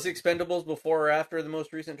 Yeah, was Expendables before or after the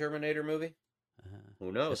most recent Terminator movie?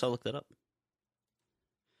 Who knows? Guess I'll look that up.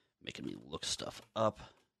 Making me look stuff up.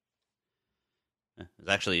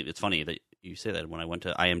 It's funny that you say that. When I went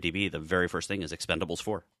to IMDb, the very first thing is Expendables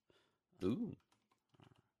 4. Ooh.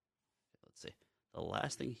 Let's see. The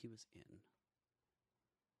last thing he was in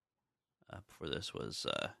before this was...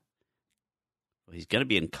 he's going to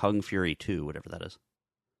be in Kung Fury 2, whatever that is.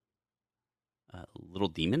 Little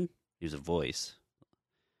Demon? He was a voice.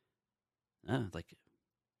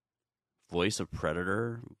 Voice of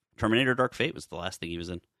Predator. Terminator Dark Fate was the last thing he was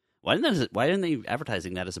in. Why didn't they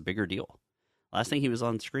advertising that as a bigger deal? Last thing he was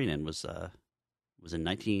on screen in was in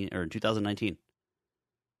 2019.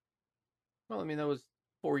 Well, I mean, that was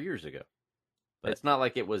 4 years ago. But it's not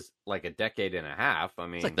like it was like a decade and a half. I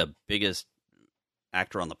mean, it's like the biggest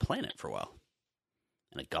actor on the planet for a while.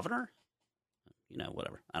 And a governor?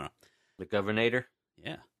 Whatever. I don't know. The Governator?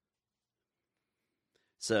 Yeah.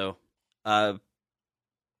 So,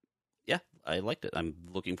 yeah, I liked it. I'm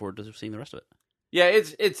looking forward to seeing the rest of it. Yeah,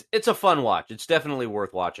 it's a fun watch. It's definitely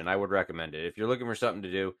worth watching. I would recommend it. If you're looking for something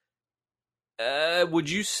to do, would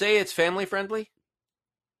you say it's family friendly?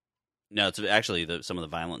 No, it's actually some of the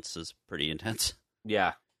violence is pretty intense.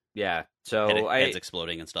 Yeah. So heads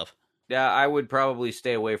exploding and stuff. Yeah, I would probably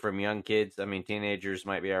stay away from young kids. I mean, teenagers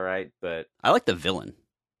might be all right, but I like the villain.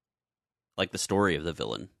 Like the story of the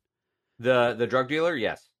villain. The drug dealer,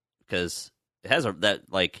 yes. Because it has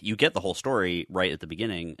you get the whole story right at the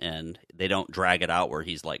beginning, and they don't drag it out where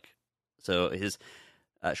he's like, so his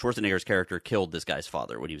Schwarzenegger's character killed this guy's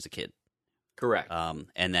father when he was a kid. Correct.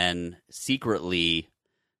 And then secretly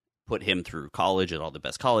put him through college at all the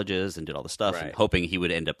best colleges and did all the stuff, and hoping he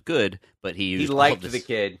would end up good. But he liked the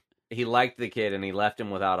kid. He liked the kid, and he left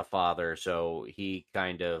him without a father. So he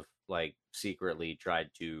kind of like secretly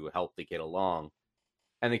tried to help the kid along,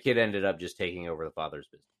 and the kid ended up just taking over the father's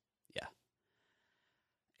business. Yeah.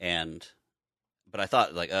 But I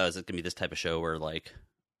thought like, oh, is it gonna be this type of show where like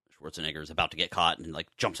Schwarzenegger's about to get caught and like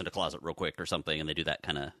jumps into a closet real quick or something, and they do that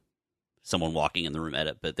kind of someone walking in the room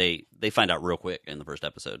edit, but they find out real quick in the first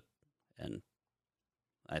episode, and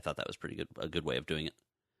I thought that was a good way of doing it.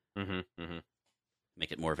 Mm-hmm.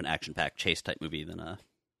 Make it more of an action-packed chase type movie than a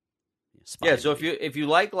spy. Yeah, so movie. if you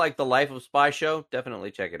like the Life of Spy show,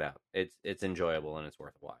 definitely check it out. It's enjoyable and it's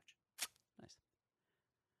worth a watch. Nice.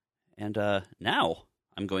 And now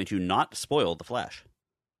I'm going to not spoil The Flash.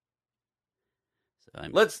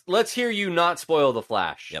 So Let's hear you not spoil The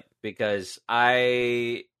Flash. Yep. Because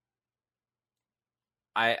I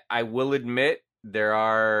will admit there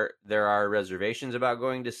are reservations about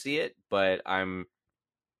going to see it, but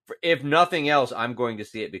if nothing else, I'm going to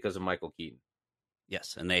see it because of Michael Keaton.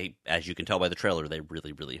 Yes, and they, as you can tell by the trailer, they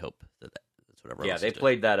really, really hope that's what everyone else is doing.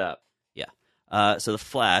 Played that up. Yeah. So The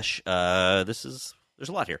Flash, there's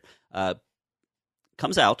a lot here.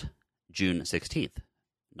 Comes out June 16th.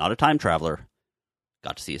 Not a time traveler.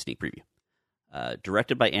 Got to see a sneak preview.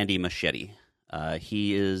 Directed by Andy Muschietti.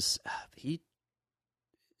 He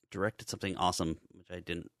directed something awesome,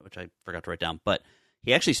 which I forgot to write down, but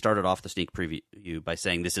he actually started off the sneak preview by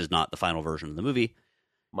saying this is not the final version of the movie.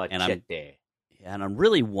 Machete. And I'm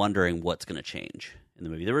really wondering what's going to change in the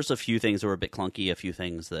movie. There was a few things that were a bit clunky, a few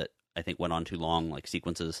things that I think went on too long, like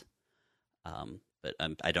sequences. But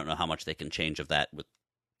I don't know how much they can change of that with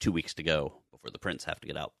 2 weeks to go before the prints have to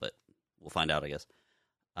get out, but we'll find out, I guess.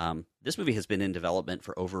 This movie has been in development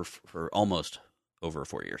for almost over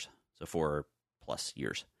 4 years, so 4+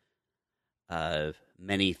 years.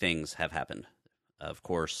 Many things have happened. Of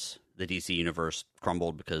course, the DC universe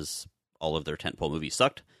crumbled because all of their tentpole movies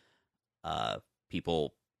sucked.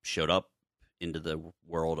 People showed up into the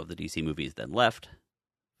world of the DC movies, then left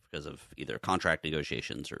because of either contract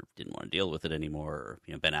negotiations or didn't want to deal with it anymore.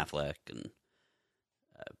 Or, Ben Affleck and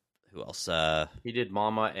who else? He did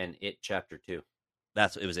Mama and It Chapter 2.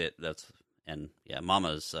 It was it.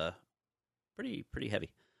 Mama's pretty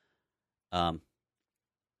heavy.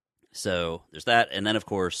 So there's that, and then of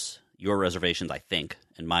course your reservations, I think,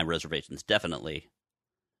 and my reservations definitely,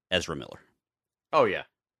 Ezra Miller. Oh yeah.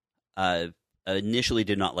 Initially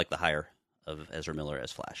did not like the hire of Ezra Miller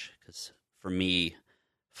as Flash, because for me,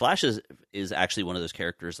 Flash is actually one of those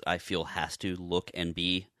characters I feel has to look and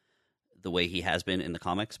be the way he has been in the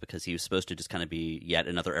comics, because he was supposed to just kind of be yet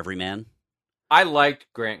another everyman. I liked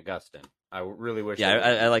Grant Gustin. I really wish. Yeah,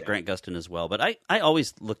 I like Grant Gustin as well, but I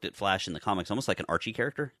always looked at Flash in the comics almost like an Archie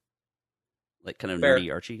character, like kind of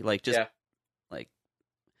nerdy Archie, like just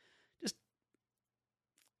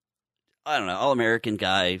I don't know, all-American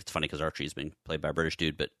guy. It's funny because Archie's being played by a British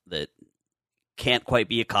dude, but that can't quite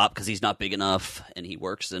be a cop because he's not big enough, and he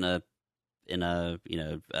works in a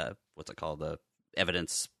what's it called, the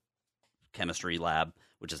evidence chemistry lab,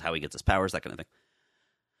 which is how he gets his powers, that kind of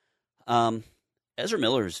thing. Ezra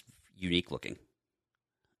Miller's unique looking,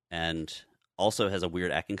 and also has a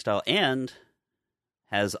weird acting style, and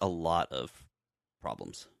has a lot of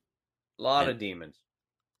problems. A lot of demons.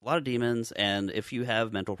 A lot of demons, and if you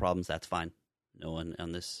have mental problems, that's fine. No one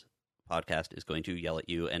on this podcast is going to yell at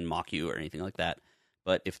you and mock you or anything like that.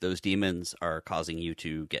 But if those demons are causing you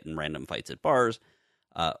to get in random fights at bars,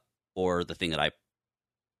 or the thing that I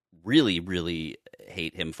really, really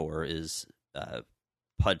hate him for is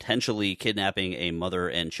potentially kidnapping a mother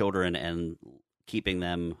and children and keeping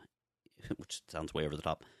them, which sounds way over the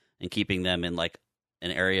top, and keeping them in like an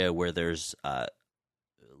area where there's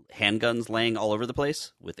handguns laying all over the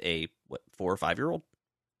place with a 4 or 5-year-old,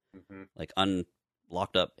 like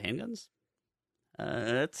unlocked up handguns.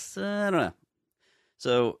 It's I don't know.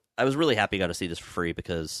 So I was really happy I got to see this for free,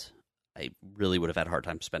 because I really would have had a hard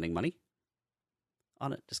time spending money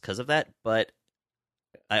on it just because of that. But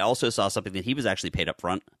I also saw something that he was actually paid up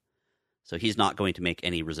front, so he's not going to make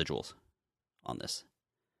any residuals on this.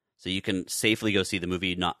 So you can safely go see the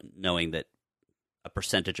movie not knowing that a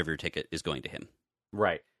percentage of your ticket is going to him.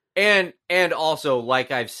 Right. And also,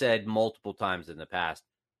 like I've said multiple times in the past,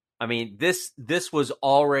 I mean, this was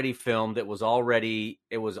already filmed. It was already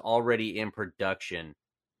in production.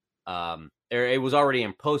 It was already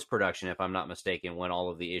in post production, if I'm not mistaken, when all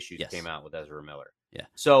of the issues came out with Ezra Miller. Yeah.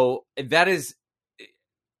 So that is,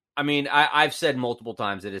 I mean, I've said multiple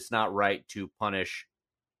times that it's not right to punish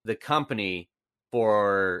the company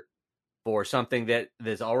for something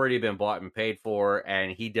that's already been bought and paid for,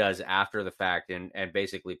 and he does after the fact and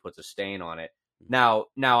basically puts a stain on it. Now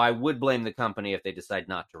I would blame the company if they decide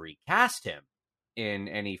not to recast him in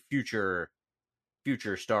any future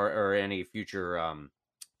star or any future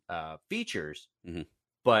features. Mm-hmm.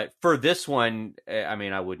 But for this one, I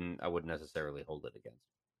mean, I wouldn't necessarily hold it against.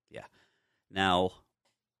 Yeah. Now,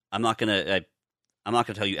 I'm not gonna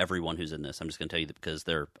tell you everyone who's in this. I'm just gonna tell you that because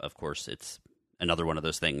they're, of course, it's another one of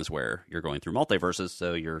those things where you're going through multiverses,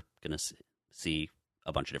 so you're gonna see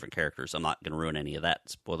a bunch of different characters. I'm not gonna ruin any of that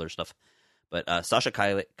spoiler stuff. But Sasha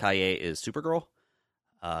Calle is Supergirl.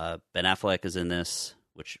 Ben Affleck is in this,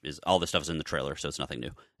 which is all this stuff is in the trailer, so it's nothing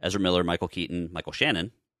new. Ezra Miller, Michael Keaton, Michael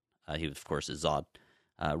Shannon. He, of course, is Zod.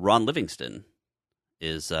 Ron Livingston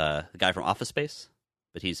is the guy from Office Space,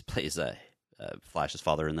 but he plays Flash's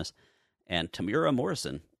father in this. And Tamira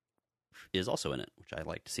Morrison is also in it, which I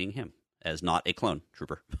liked seeing him as not a clone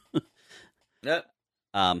trooper. Yeah.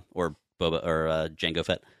 Or Boba or Jango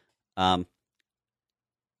Fett.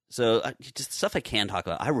 So just stuff I can talk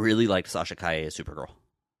about. I really liked Sasha Calle as Supergirl.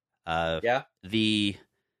 Yeah. The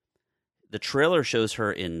trailer shows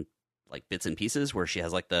her in like bits and pieces where she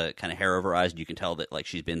has like the kind of hair over her eyes, and you can tell that like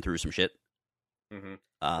she's been through some shit. Mm-hmm.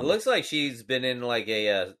 It looks like she's been in like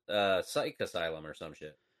a psych asylum or some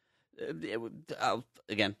shit.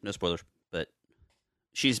 Again, no spoilers, but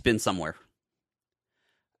she's been somewhere,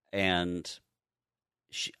 and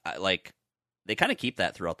she like they kind of keep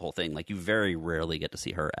that throughout the whole thing. Like you very rarely get to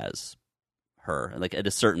see her as her. Like at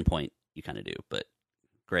a certain point, you kind of do, but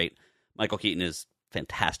great. Michael Keaton is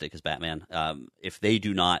fantastic as Batman. If they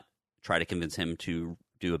do not try to convince him to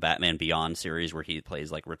do a Batman Beyond series where he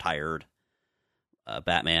plays like retired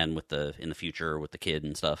Batman in the future with the kid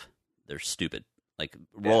and stuff, they're stupid. Like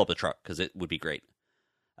roll up the truck because it would be great.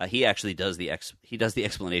 He actually does the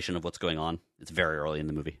explanation of what's going on. It's very early in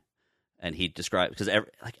the movie, and he describes because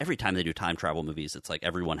every time they do time travel movies, it's like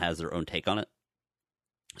everyone has their own take on it.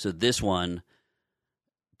 So this one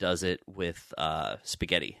does it with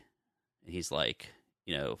spaghetti. He's like,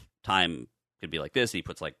 time could be like this. He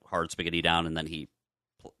puts like hard spaghetti down, and then he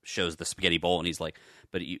shows the spaghetti bowl, and he's like,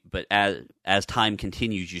 but as time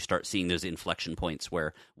continues, you start seeing those inflection points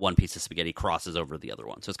where one piece of spaghetti crosses over the other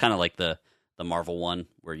one. So it's kind of like the Marvel one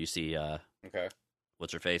where you see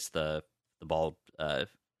what's her face, the bald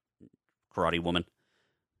karate woman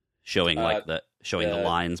showing the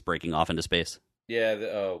lines breaking off into space. Yeah.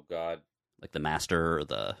 Oh God. Like the master or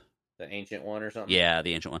the ancient one or something. Yeah,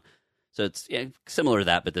 the ancient one. So it's similar to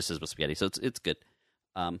that, but this is with spaghetti, so it's good.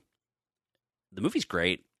 The movie's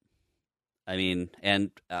great. I mean,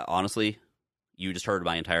 and honestly, you just heard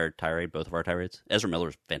my entire tirade, both of our tirades. Ezra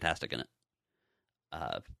Miller's fantastic in it.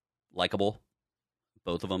 Likeable,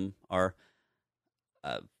 both of them are.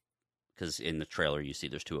 Because in the trailer you see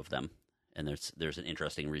there's two of them, and there's an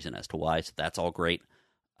interesting reason as to why. So that's all great.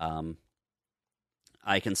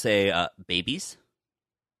 I can say babies.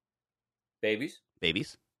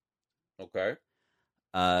 Babies. Okay.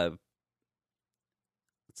 Let's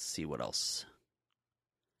see what else.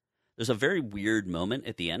 There's a very weird moment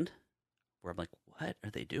at the end where I'm like, what are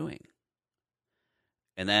they doing?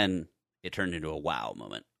 And then it turned into a wow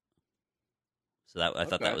moment. So I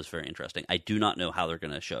thought that was very interesting. I do not know how they're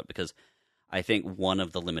going to show it because I think one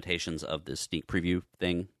of the limitations of this sneak preview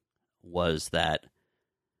thing was that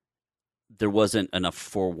there wasn't enough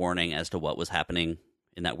forewarning as to what was happening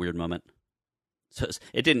in that weird moment. So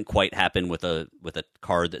it didn't quite happen with a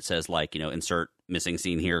card that says like, insert missing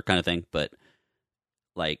scene here kind of thing, but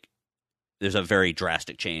like there's a very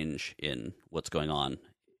drastic change in what's going on.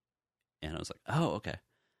 And I was like, oh, okay.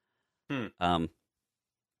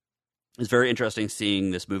 It's very interesting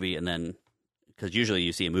seeing this movie and then, because usually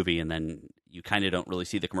you see a movie and then you kind of don't really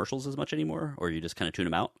see the commercials as much anymore, or you just kind of tune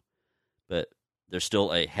them out. But there's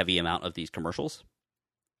still a heavy amount of these commercials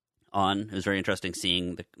on. It was very interesting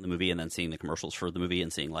seeing the movie and then seeing the commercials for the movie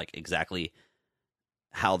and seeing like exactly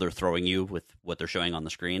how they're throwing you with what they're showing on the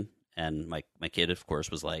screen. And my kid, of course,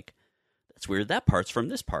 was like, that's weird. That part's from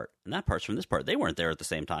this part and that part's from this part. They weren't there at the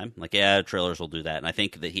same time. I'm like, yeah, trailers will do that. And I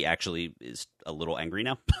think that he actually is a little angry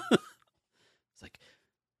now. It's like,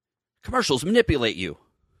 commercials manipulate you.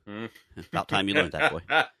 About time you learned that, boy.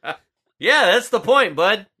 Yeah, that's the point,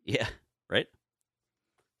 bud. Yeah, right?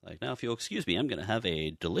 Like, now, if you'll excuse me, I'm going to have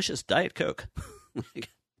a delicious Diet Coke. It's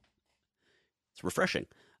refreshing.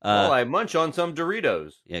 I munch on some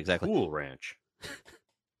Doritos. Yeah, exactly. Cool Ranch.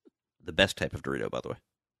 The best type of Dorito, by the way.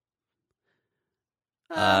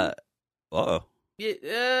 Uh-oh.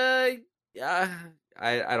 Yeah,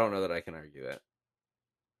 I don't know that I can argue that.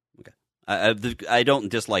 Okay. I don't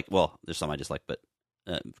dislike... Well, there's some I dislike, but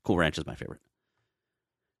Cool Ranch is my favorite.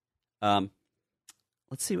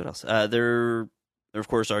 Let's see what else. There, of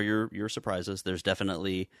course, are your surprises. There's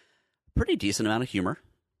definitely a pretty decent amount of humor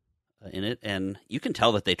in it, and you can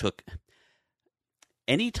tell that they took...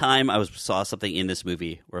 Anytime I saw something in this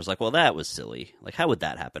movie where I was like, well, that was silly. Like, how would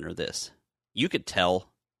that happen, or this? You could tell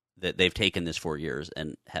that they've taken this 4 years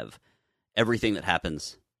and have everything that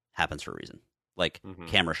happens for a reason. Like,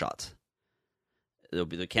 camera shots. There'll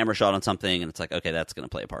be the camera shot on something, and it's like, okay, that's going to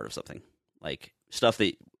play a part of something. Like, stuff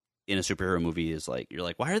that in a superhero movie is like, you're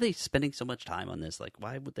like, why are they spending so much time on this? Like,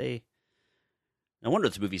 why would they? No wonder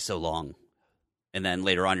this movie's so long. And then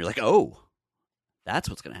later on, you're like, oh, that's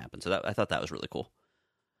what's going to happen. So I thought that was really cool.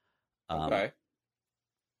 Okay.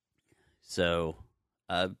 So,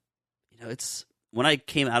 it's when I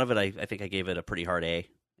came out of it, I think I gave it a pretty hard A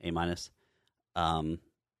minus.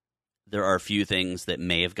 There are a few things that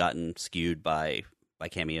may have gotten skewed by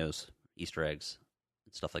cameos, Easter eggs,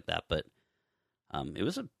 and stuff like that, but it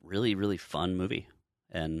was a really, really fun movie,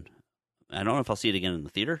 and I don't know if I'll see it again in the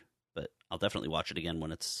theater, but I'll definitely watch it again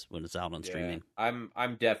when it's out on streaming.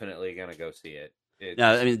 I'm definitely gonna go see it.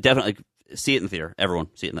 No, I mean, definitely see it in the theater. Everyone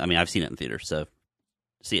see it. I mean, I've seen it in the theater, so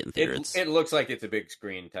see it in the theater. It looks like it's a big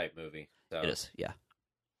screen type movie. So. It is, yeah,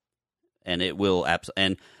 and it will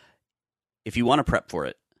and if you want to prep for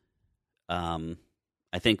it,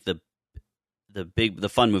 I think the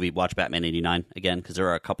fun movie, watch Batman '89 again, because there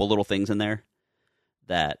are a couple little things in there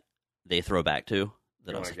that they throw back to.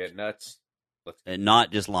 That you want to get nuts? And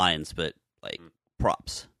not just lines, but like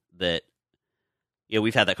props. That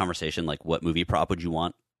we've had that conversation. Like, what movie prop would you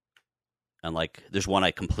want? And like, there's one I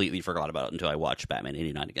completely forgot about until I watched Batman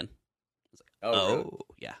 '89 again. I was like, really?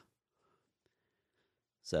 Yeah.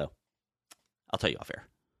 So, I'll tell you off air.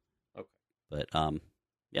 Okay. But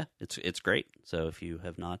yeah, it's great. So if you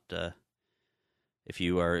have not, if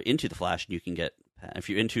you are into The Flash, and you can get, if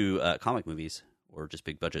you're into comic movies or just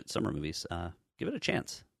big budget summer movies, give it a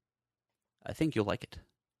chance. I think you'll like it.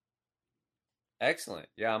 Excellent.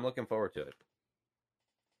 Yeah, I'm looking forward to it.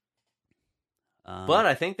 But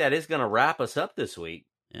I think that is going to wrap us up this week.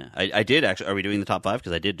 Yeah, I did actually. Are we doing the top 5?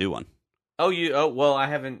 Because I did do one. Oh, well, I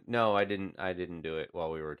haven't. No, I didn't do it while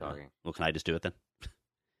we were talking. Well, can I just do it then?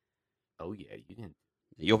 Oh yeah, you didn't.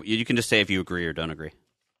 You can just say if you agree or don't agree.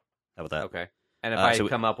 How about that? Okay. And if I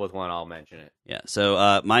come up with one, I'll mention it. Yeah.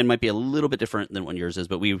 So mine might be a little bit different than what yours is,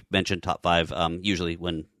 but we mentioned top 5. Usually,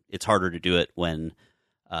 when it's harder to do it when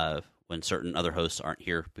certain other hosts aren't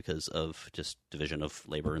here because of just division of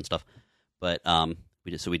labor and stuff. But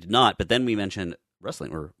we did not. But then we mentioned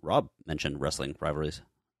wrestling, or Rob mentioned wrestling rivalries,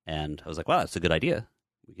 and I was like, wow, that's a good idea.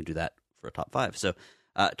 We can do that for a top 5. So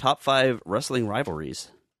top 5 wrestling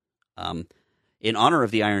rivalries. In honor of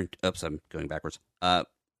the Iron... Oops, I'm going backwards.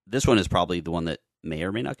 This one is probably the one that may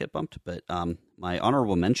or may not get bumped, but my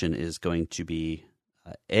honorable mention is going to be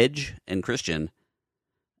Edge and Christian,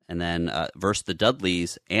 and then versus the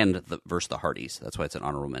Dudleys and versus the Hardys. That's why it's an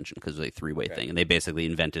honorable mention, because it's a 3-way thing, and they basically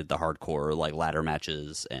invented the hardcore like ladder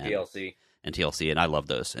matches and TLC, and I love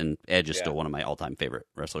those. And Edge is still one of my all-time favorite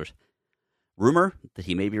wrestlers. Rumor that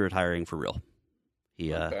he may be retiring for real.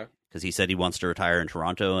 Because he said he wants to retire in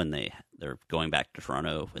Toronto, and they're going back to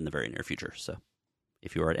Toronto in the very near future. So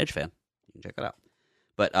if you are an Edge fan, you can check that out.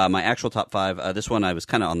 But my actual top 5, this one I was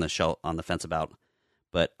kind of on the fence about,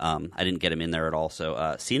 but I didn't get him in there at all.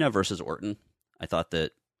 So Cena versus Orton. I thought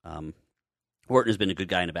that Orton has been a good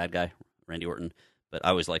guy and a bad guy, Randy Orton, but I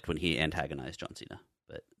always liked when he antagonized John Cena.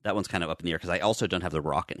 But that one's kind of up in the air because I also don't have The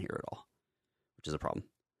Rock in here at all, which is a problem.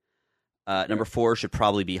 Number 4 should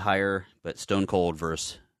probably be higher, but Stone Cold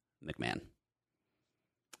versus McMahon.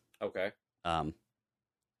 Okay.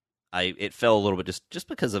 It fell a little bit just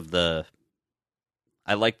because of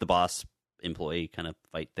I like the boss employee kind of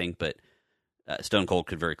fight thing, but Stone Cold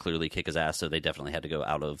could very clearly kick his ass, so they definitely had to go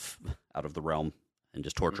out of the realm and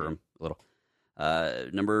just torture him a little.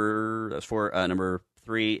 Number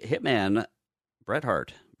 3, Hitman Bret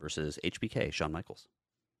Hart versus HBK Shawn Michaels.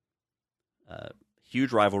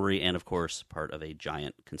 Huge rivalry, and of course part of a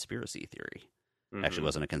giant conspiracy theory. Actually, it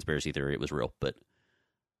wasn't a conspiracy theory; it was real. But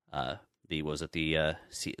the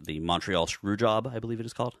Montreal Screwjob, I believe it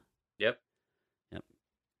is called. Yep.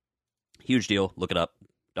 Huge deal. Look it up.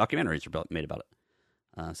 Documentaries are made about it.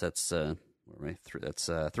 So that's Right, that's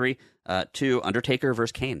 3. 2, Undertaker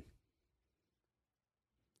versus Kane.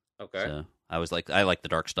 Okay. So I like the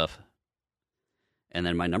dark stuff. And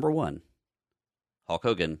then my number 1, Hulk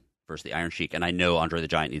Hogan versus the Iron Sheik. And I know Andre the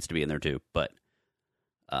Giant needs to be in there too, but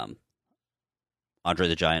Andre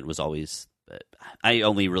the Giant was always... I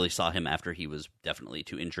only really saw him after he was definitely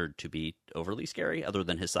too injured to be overly scary, other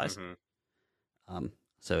than his size. Mm-hmm.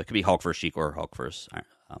 So it could be Hulk versus Sheik or Hulk versus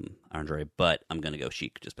Andre, but I'm going to go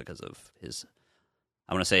Sheik just because of his...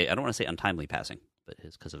 I don't want to say untimely passing, but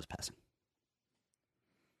because of his passing.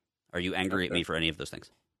 Are you angry at me for any of those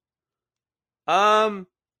things? No.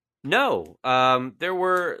 There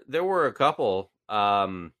were a couple.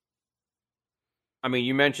 I mean,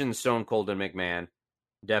 you mentioned Stone Cold and McMahon.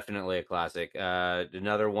 Definitely a classic.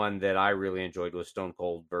 Another one that I really enjoyed was Stone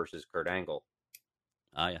Cold versus Kurt Angle.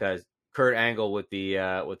 Yeah. Because Kurt Angle with the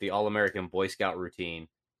All American Boy Scout routine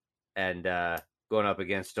and going up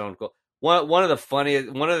against Stone Cold. One of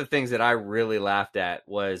the things that I really laughed at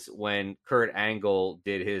was when Kurt Angle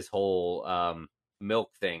did his whole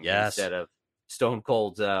milk thing instead of Stone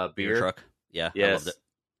Cold's beer truck. Yeah, yes. I loved it.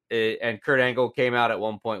 And Kurt Angle came out at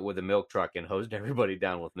one point with a milk truck and hosed everybody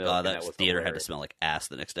down with milk. That theater hilarious. had to smell like ass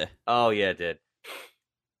the next day. Oh yeah, it did.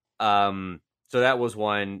 So that was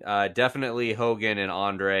one. Definitely Hogan and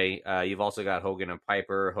Andre. You've also got Hogan and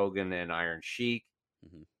Piper, Hogan and Iron Sheik.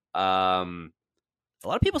 Mm-hmm. A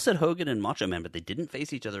lot of people said Hogan and Macho Man, but they didn't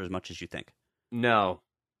face each other as much as you think. No,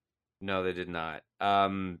 they did not.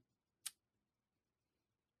 I'm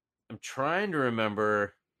trying to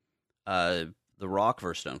remember. The Rock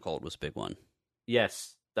versus Stone Cold was a big one.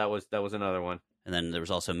 Yes, that was another one. And then there was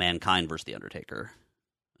also Mankind versus The Undertaker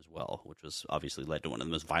as well, which was obviously led to one of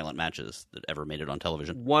the most violent matches that ever made it on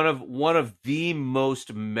television. One of the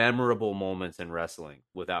most memorable moments in wrestling,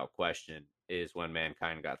 without question, is when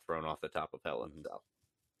Mankind got thrown off the top of Hell himself.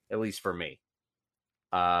 At least for me.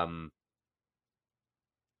 And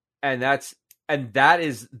that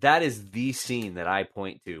is the scene that I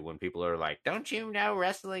point to when people are like, "Don't you know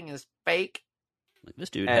wrestling is fake?" Like,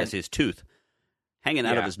 this dude has his tooth hanging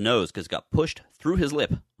out of his nose because it got pushed through his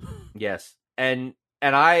lip. Yes, and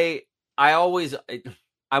I always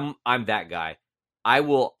I'm that guy. I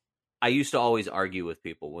used to always argue with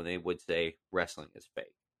people when they would say wrestling is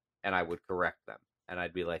fake, and I would correct them, and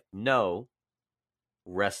I'd be like, "No,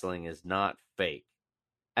 wrestling is not fake,"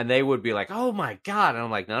 and they would be like, "Oh my god!" And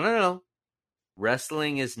I'm like, "No.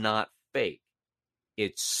 Wrestling is not fake.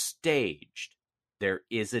 It's staged. There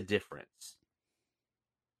is a difference."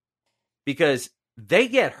 Because they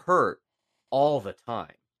get hurt all the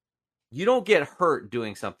time. You don't get hurt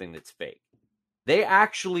doing something that's fake. They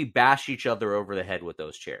actually bash each other over the head with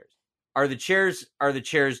those chairs. Are the chairs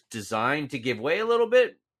designed to give way a little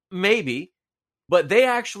bit? Maybe. But they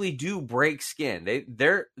actually do break skin.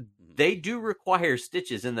 They do require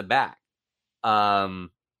stitches in the back.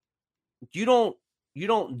 You don't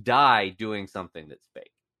die doing something that's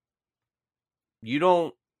fake. You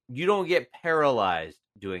don't get paralyzed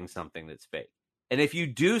doing something that's fake. And if you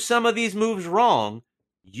do some of these moves wrong,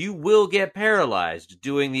 you will get paralyzed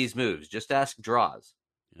doing these moves. Just ask Draws.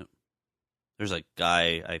 Yep. There's a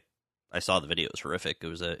guy I saw the video. It was horrific. It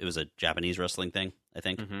was a Japanese wrestling thing, I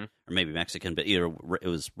think, or maybe Mexican, but either it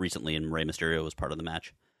was recently, and Rey Mysterio was part of the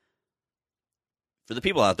match. For the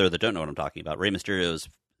people out there that don't know what I'm talking about, Rey Mysterio's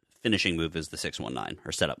finishing move is the 619,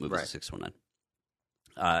 or setup move is the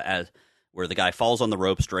 619. Where the guy falls on the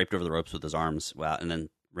ropes, draped over the ropes with his arms, and then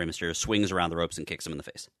Rey Mysterio swings around the ropes and kicks him in the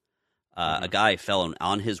face. A guy fell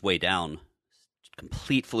on his way down,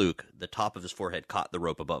 complete fluke. The top of his forehead caught the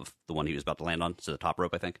rope above the one he was about to land on, so the top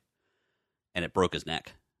rope, I think, and it broke his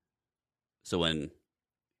neck. So when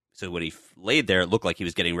he laid there, it looked like he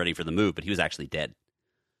was getting ready for the move, but he was actually dead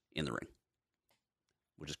in the ring,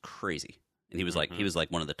 which is crazy. And he was like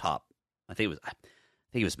one of the top. I think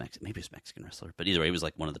he was Mexican, maybe he was a Mexican wrestler, but either way, he was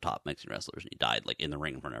like one of the top Mexican wrestlers, and he died like in the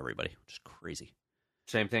ring in front of everybody, which is crazy.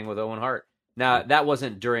 Same thing with Owen Hart. Now, that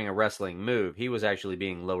wasn't during a wrestling move. He was actually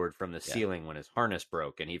being lowered from the ceiling when his harness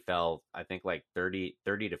broke, and he fell, I think, like 30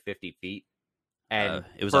 to 50 feet. And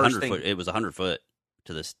it was 100 foot. It was 100 foot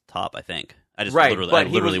to this top, I think. I just right, literally, but I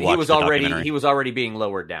literally watched the documentary. He was already being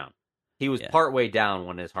lowered down. He was partway down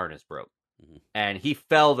when his harness broke, and he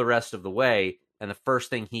fell the rest of the way. And the first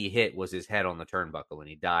thing he hit was his head on the turnbuckle, and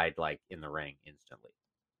he died like in the ring instantly.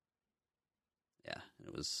 Yeah,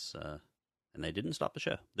 it was, and they didn't stop the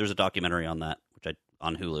show. There's a documentary on that,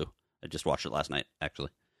 on Hulu. I just watched it last night, actually.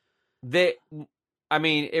 It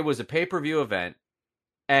was a pay-per-view event,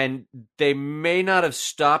 and they may not have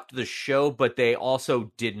stopped the show, but they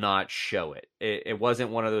also did not show it. It wasn't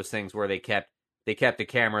one of those things where they kept the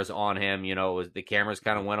cameras on him. The cameras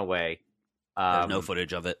kind of went away. There's no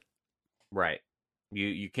footage of it. Right.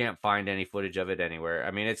 You can't find any footage of it anywhere.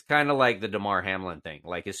 I mean, it's kind of like the Damar Hamlin thing.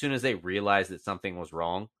 Like, as soon as they realized that something was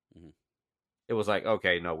wrong, it was like,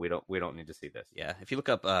 okay, no, we don't need to see this. Yeah, if you look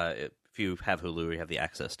up, if you have Hulu, you have the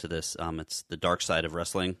access to this. It's the Dark Side of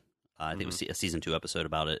Wrestling. I think it was a season 2 episode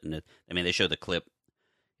about it, and they showed the clip.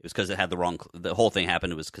 It was because it had the wrong. The whole thing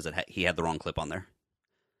happened. It was because he had the wrong clip on there.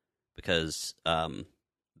 Because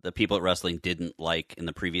the people at wrestling didn't like in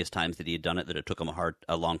the previous times that he had done it that it took him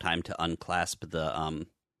a long time to unclasp the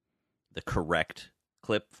correct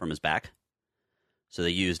clip from his back. So they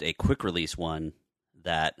used a quick release one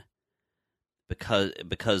that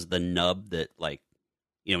because the nub that, like,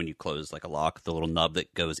 you know, when you close like a lock, the little nub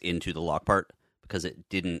that goes into the lock part, because it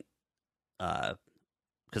didn't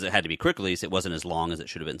because it had to be quick release, it wasn't as long as it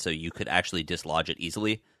should have been, so you could actually dislodge it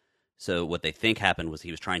easily. So what they think happened was he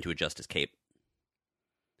was trying to adjust his cape.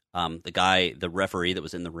 The referee that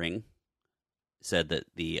was in the ring said that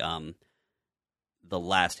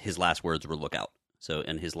his last words were "look out." So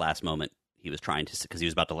in his last moment, he was trying to, because he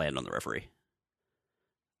was about to land on the referee.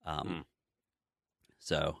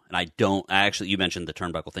 So, and you mentioned the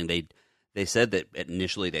turnbuckle thing. They said that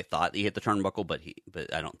initially they thought he hit the turnbuckle, but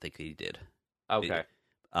I don't think he did. Okay.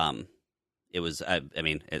 It was,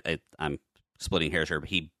 I'm splitting hairs here, but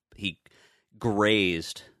he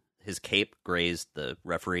grazed, his cape grazed the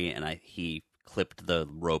referee, and he clipped the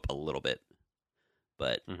rope a little bit,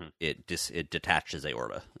 but it detached his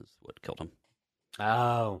aorta is what killed him.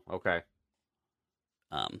 Oh, okay.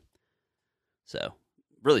 So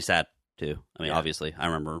really sad too. I mean, obviously, I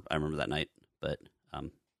remember that night, but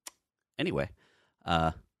anyway,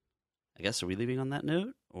 I guess, are we leaving on that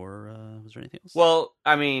note, or was there anything else? Well,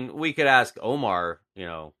 I mean, we could ask Omar,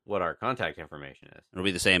 what our contact information is. It'll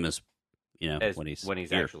be the same as, when he's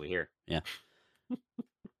here. Actually here. Yeah.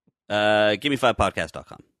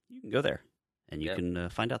 Gimme5podcast.com. You can go there, and you can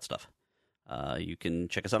find out stuff. You can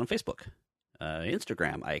check us out on Facebook.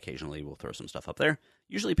 Instagram, I occasionally will throw some stuff up there.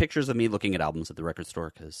 Usually pictures of me looking at albums at the record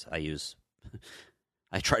store, because I use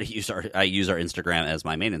our Instagram as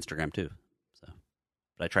my main Instagram too. So,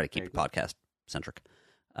 but I try to keep it podcast centric.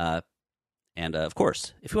 And of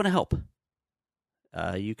course, if you want to help,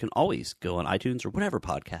 you can always go on iTunes or whatever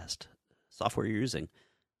podcast software you're using.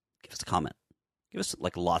 Give us a comment. Give us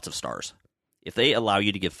like lots of stars. If they allow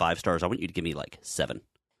you to give 5 stars, I want you to give me like 7.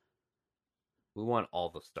 We want all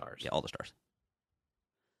the stars. Yeah, all the stars.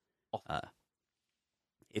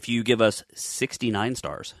 If you give us 69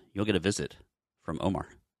 stars, you'll get a visit from Omar.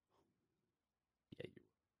 Yeah.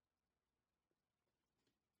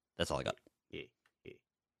 That's all I got. Yeah.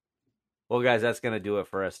 Well, guys, that's going to do it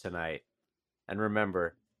for us tonight. And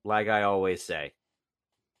remember, like I always say,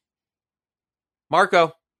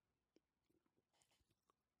 Marco.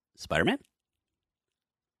 Spider-Man.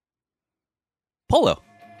 Polo.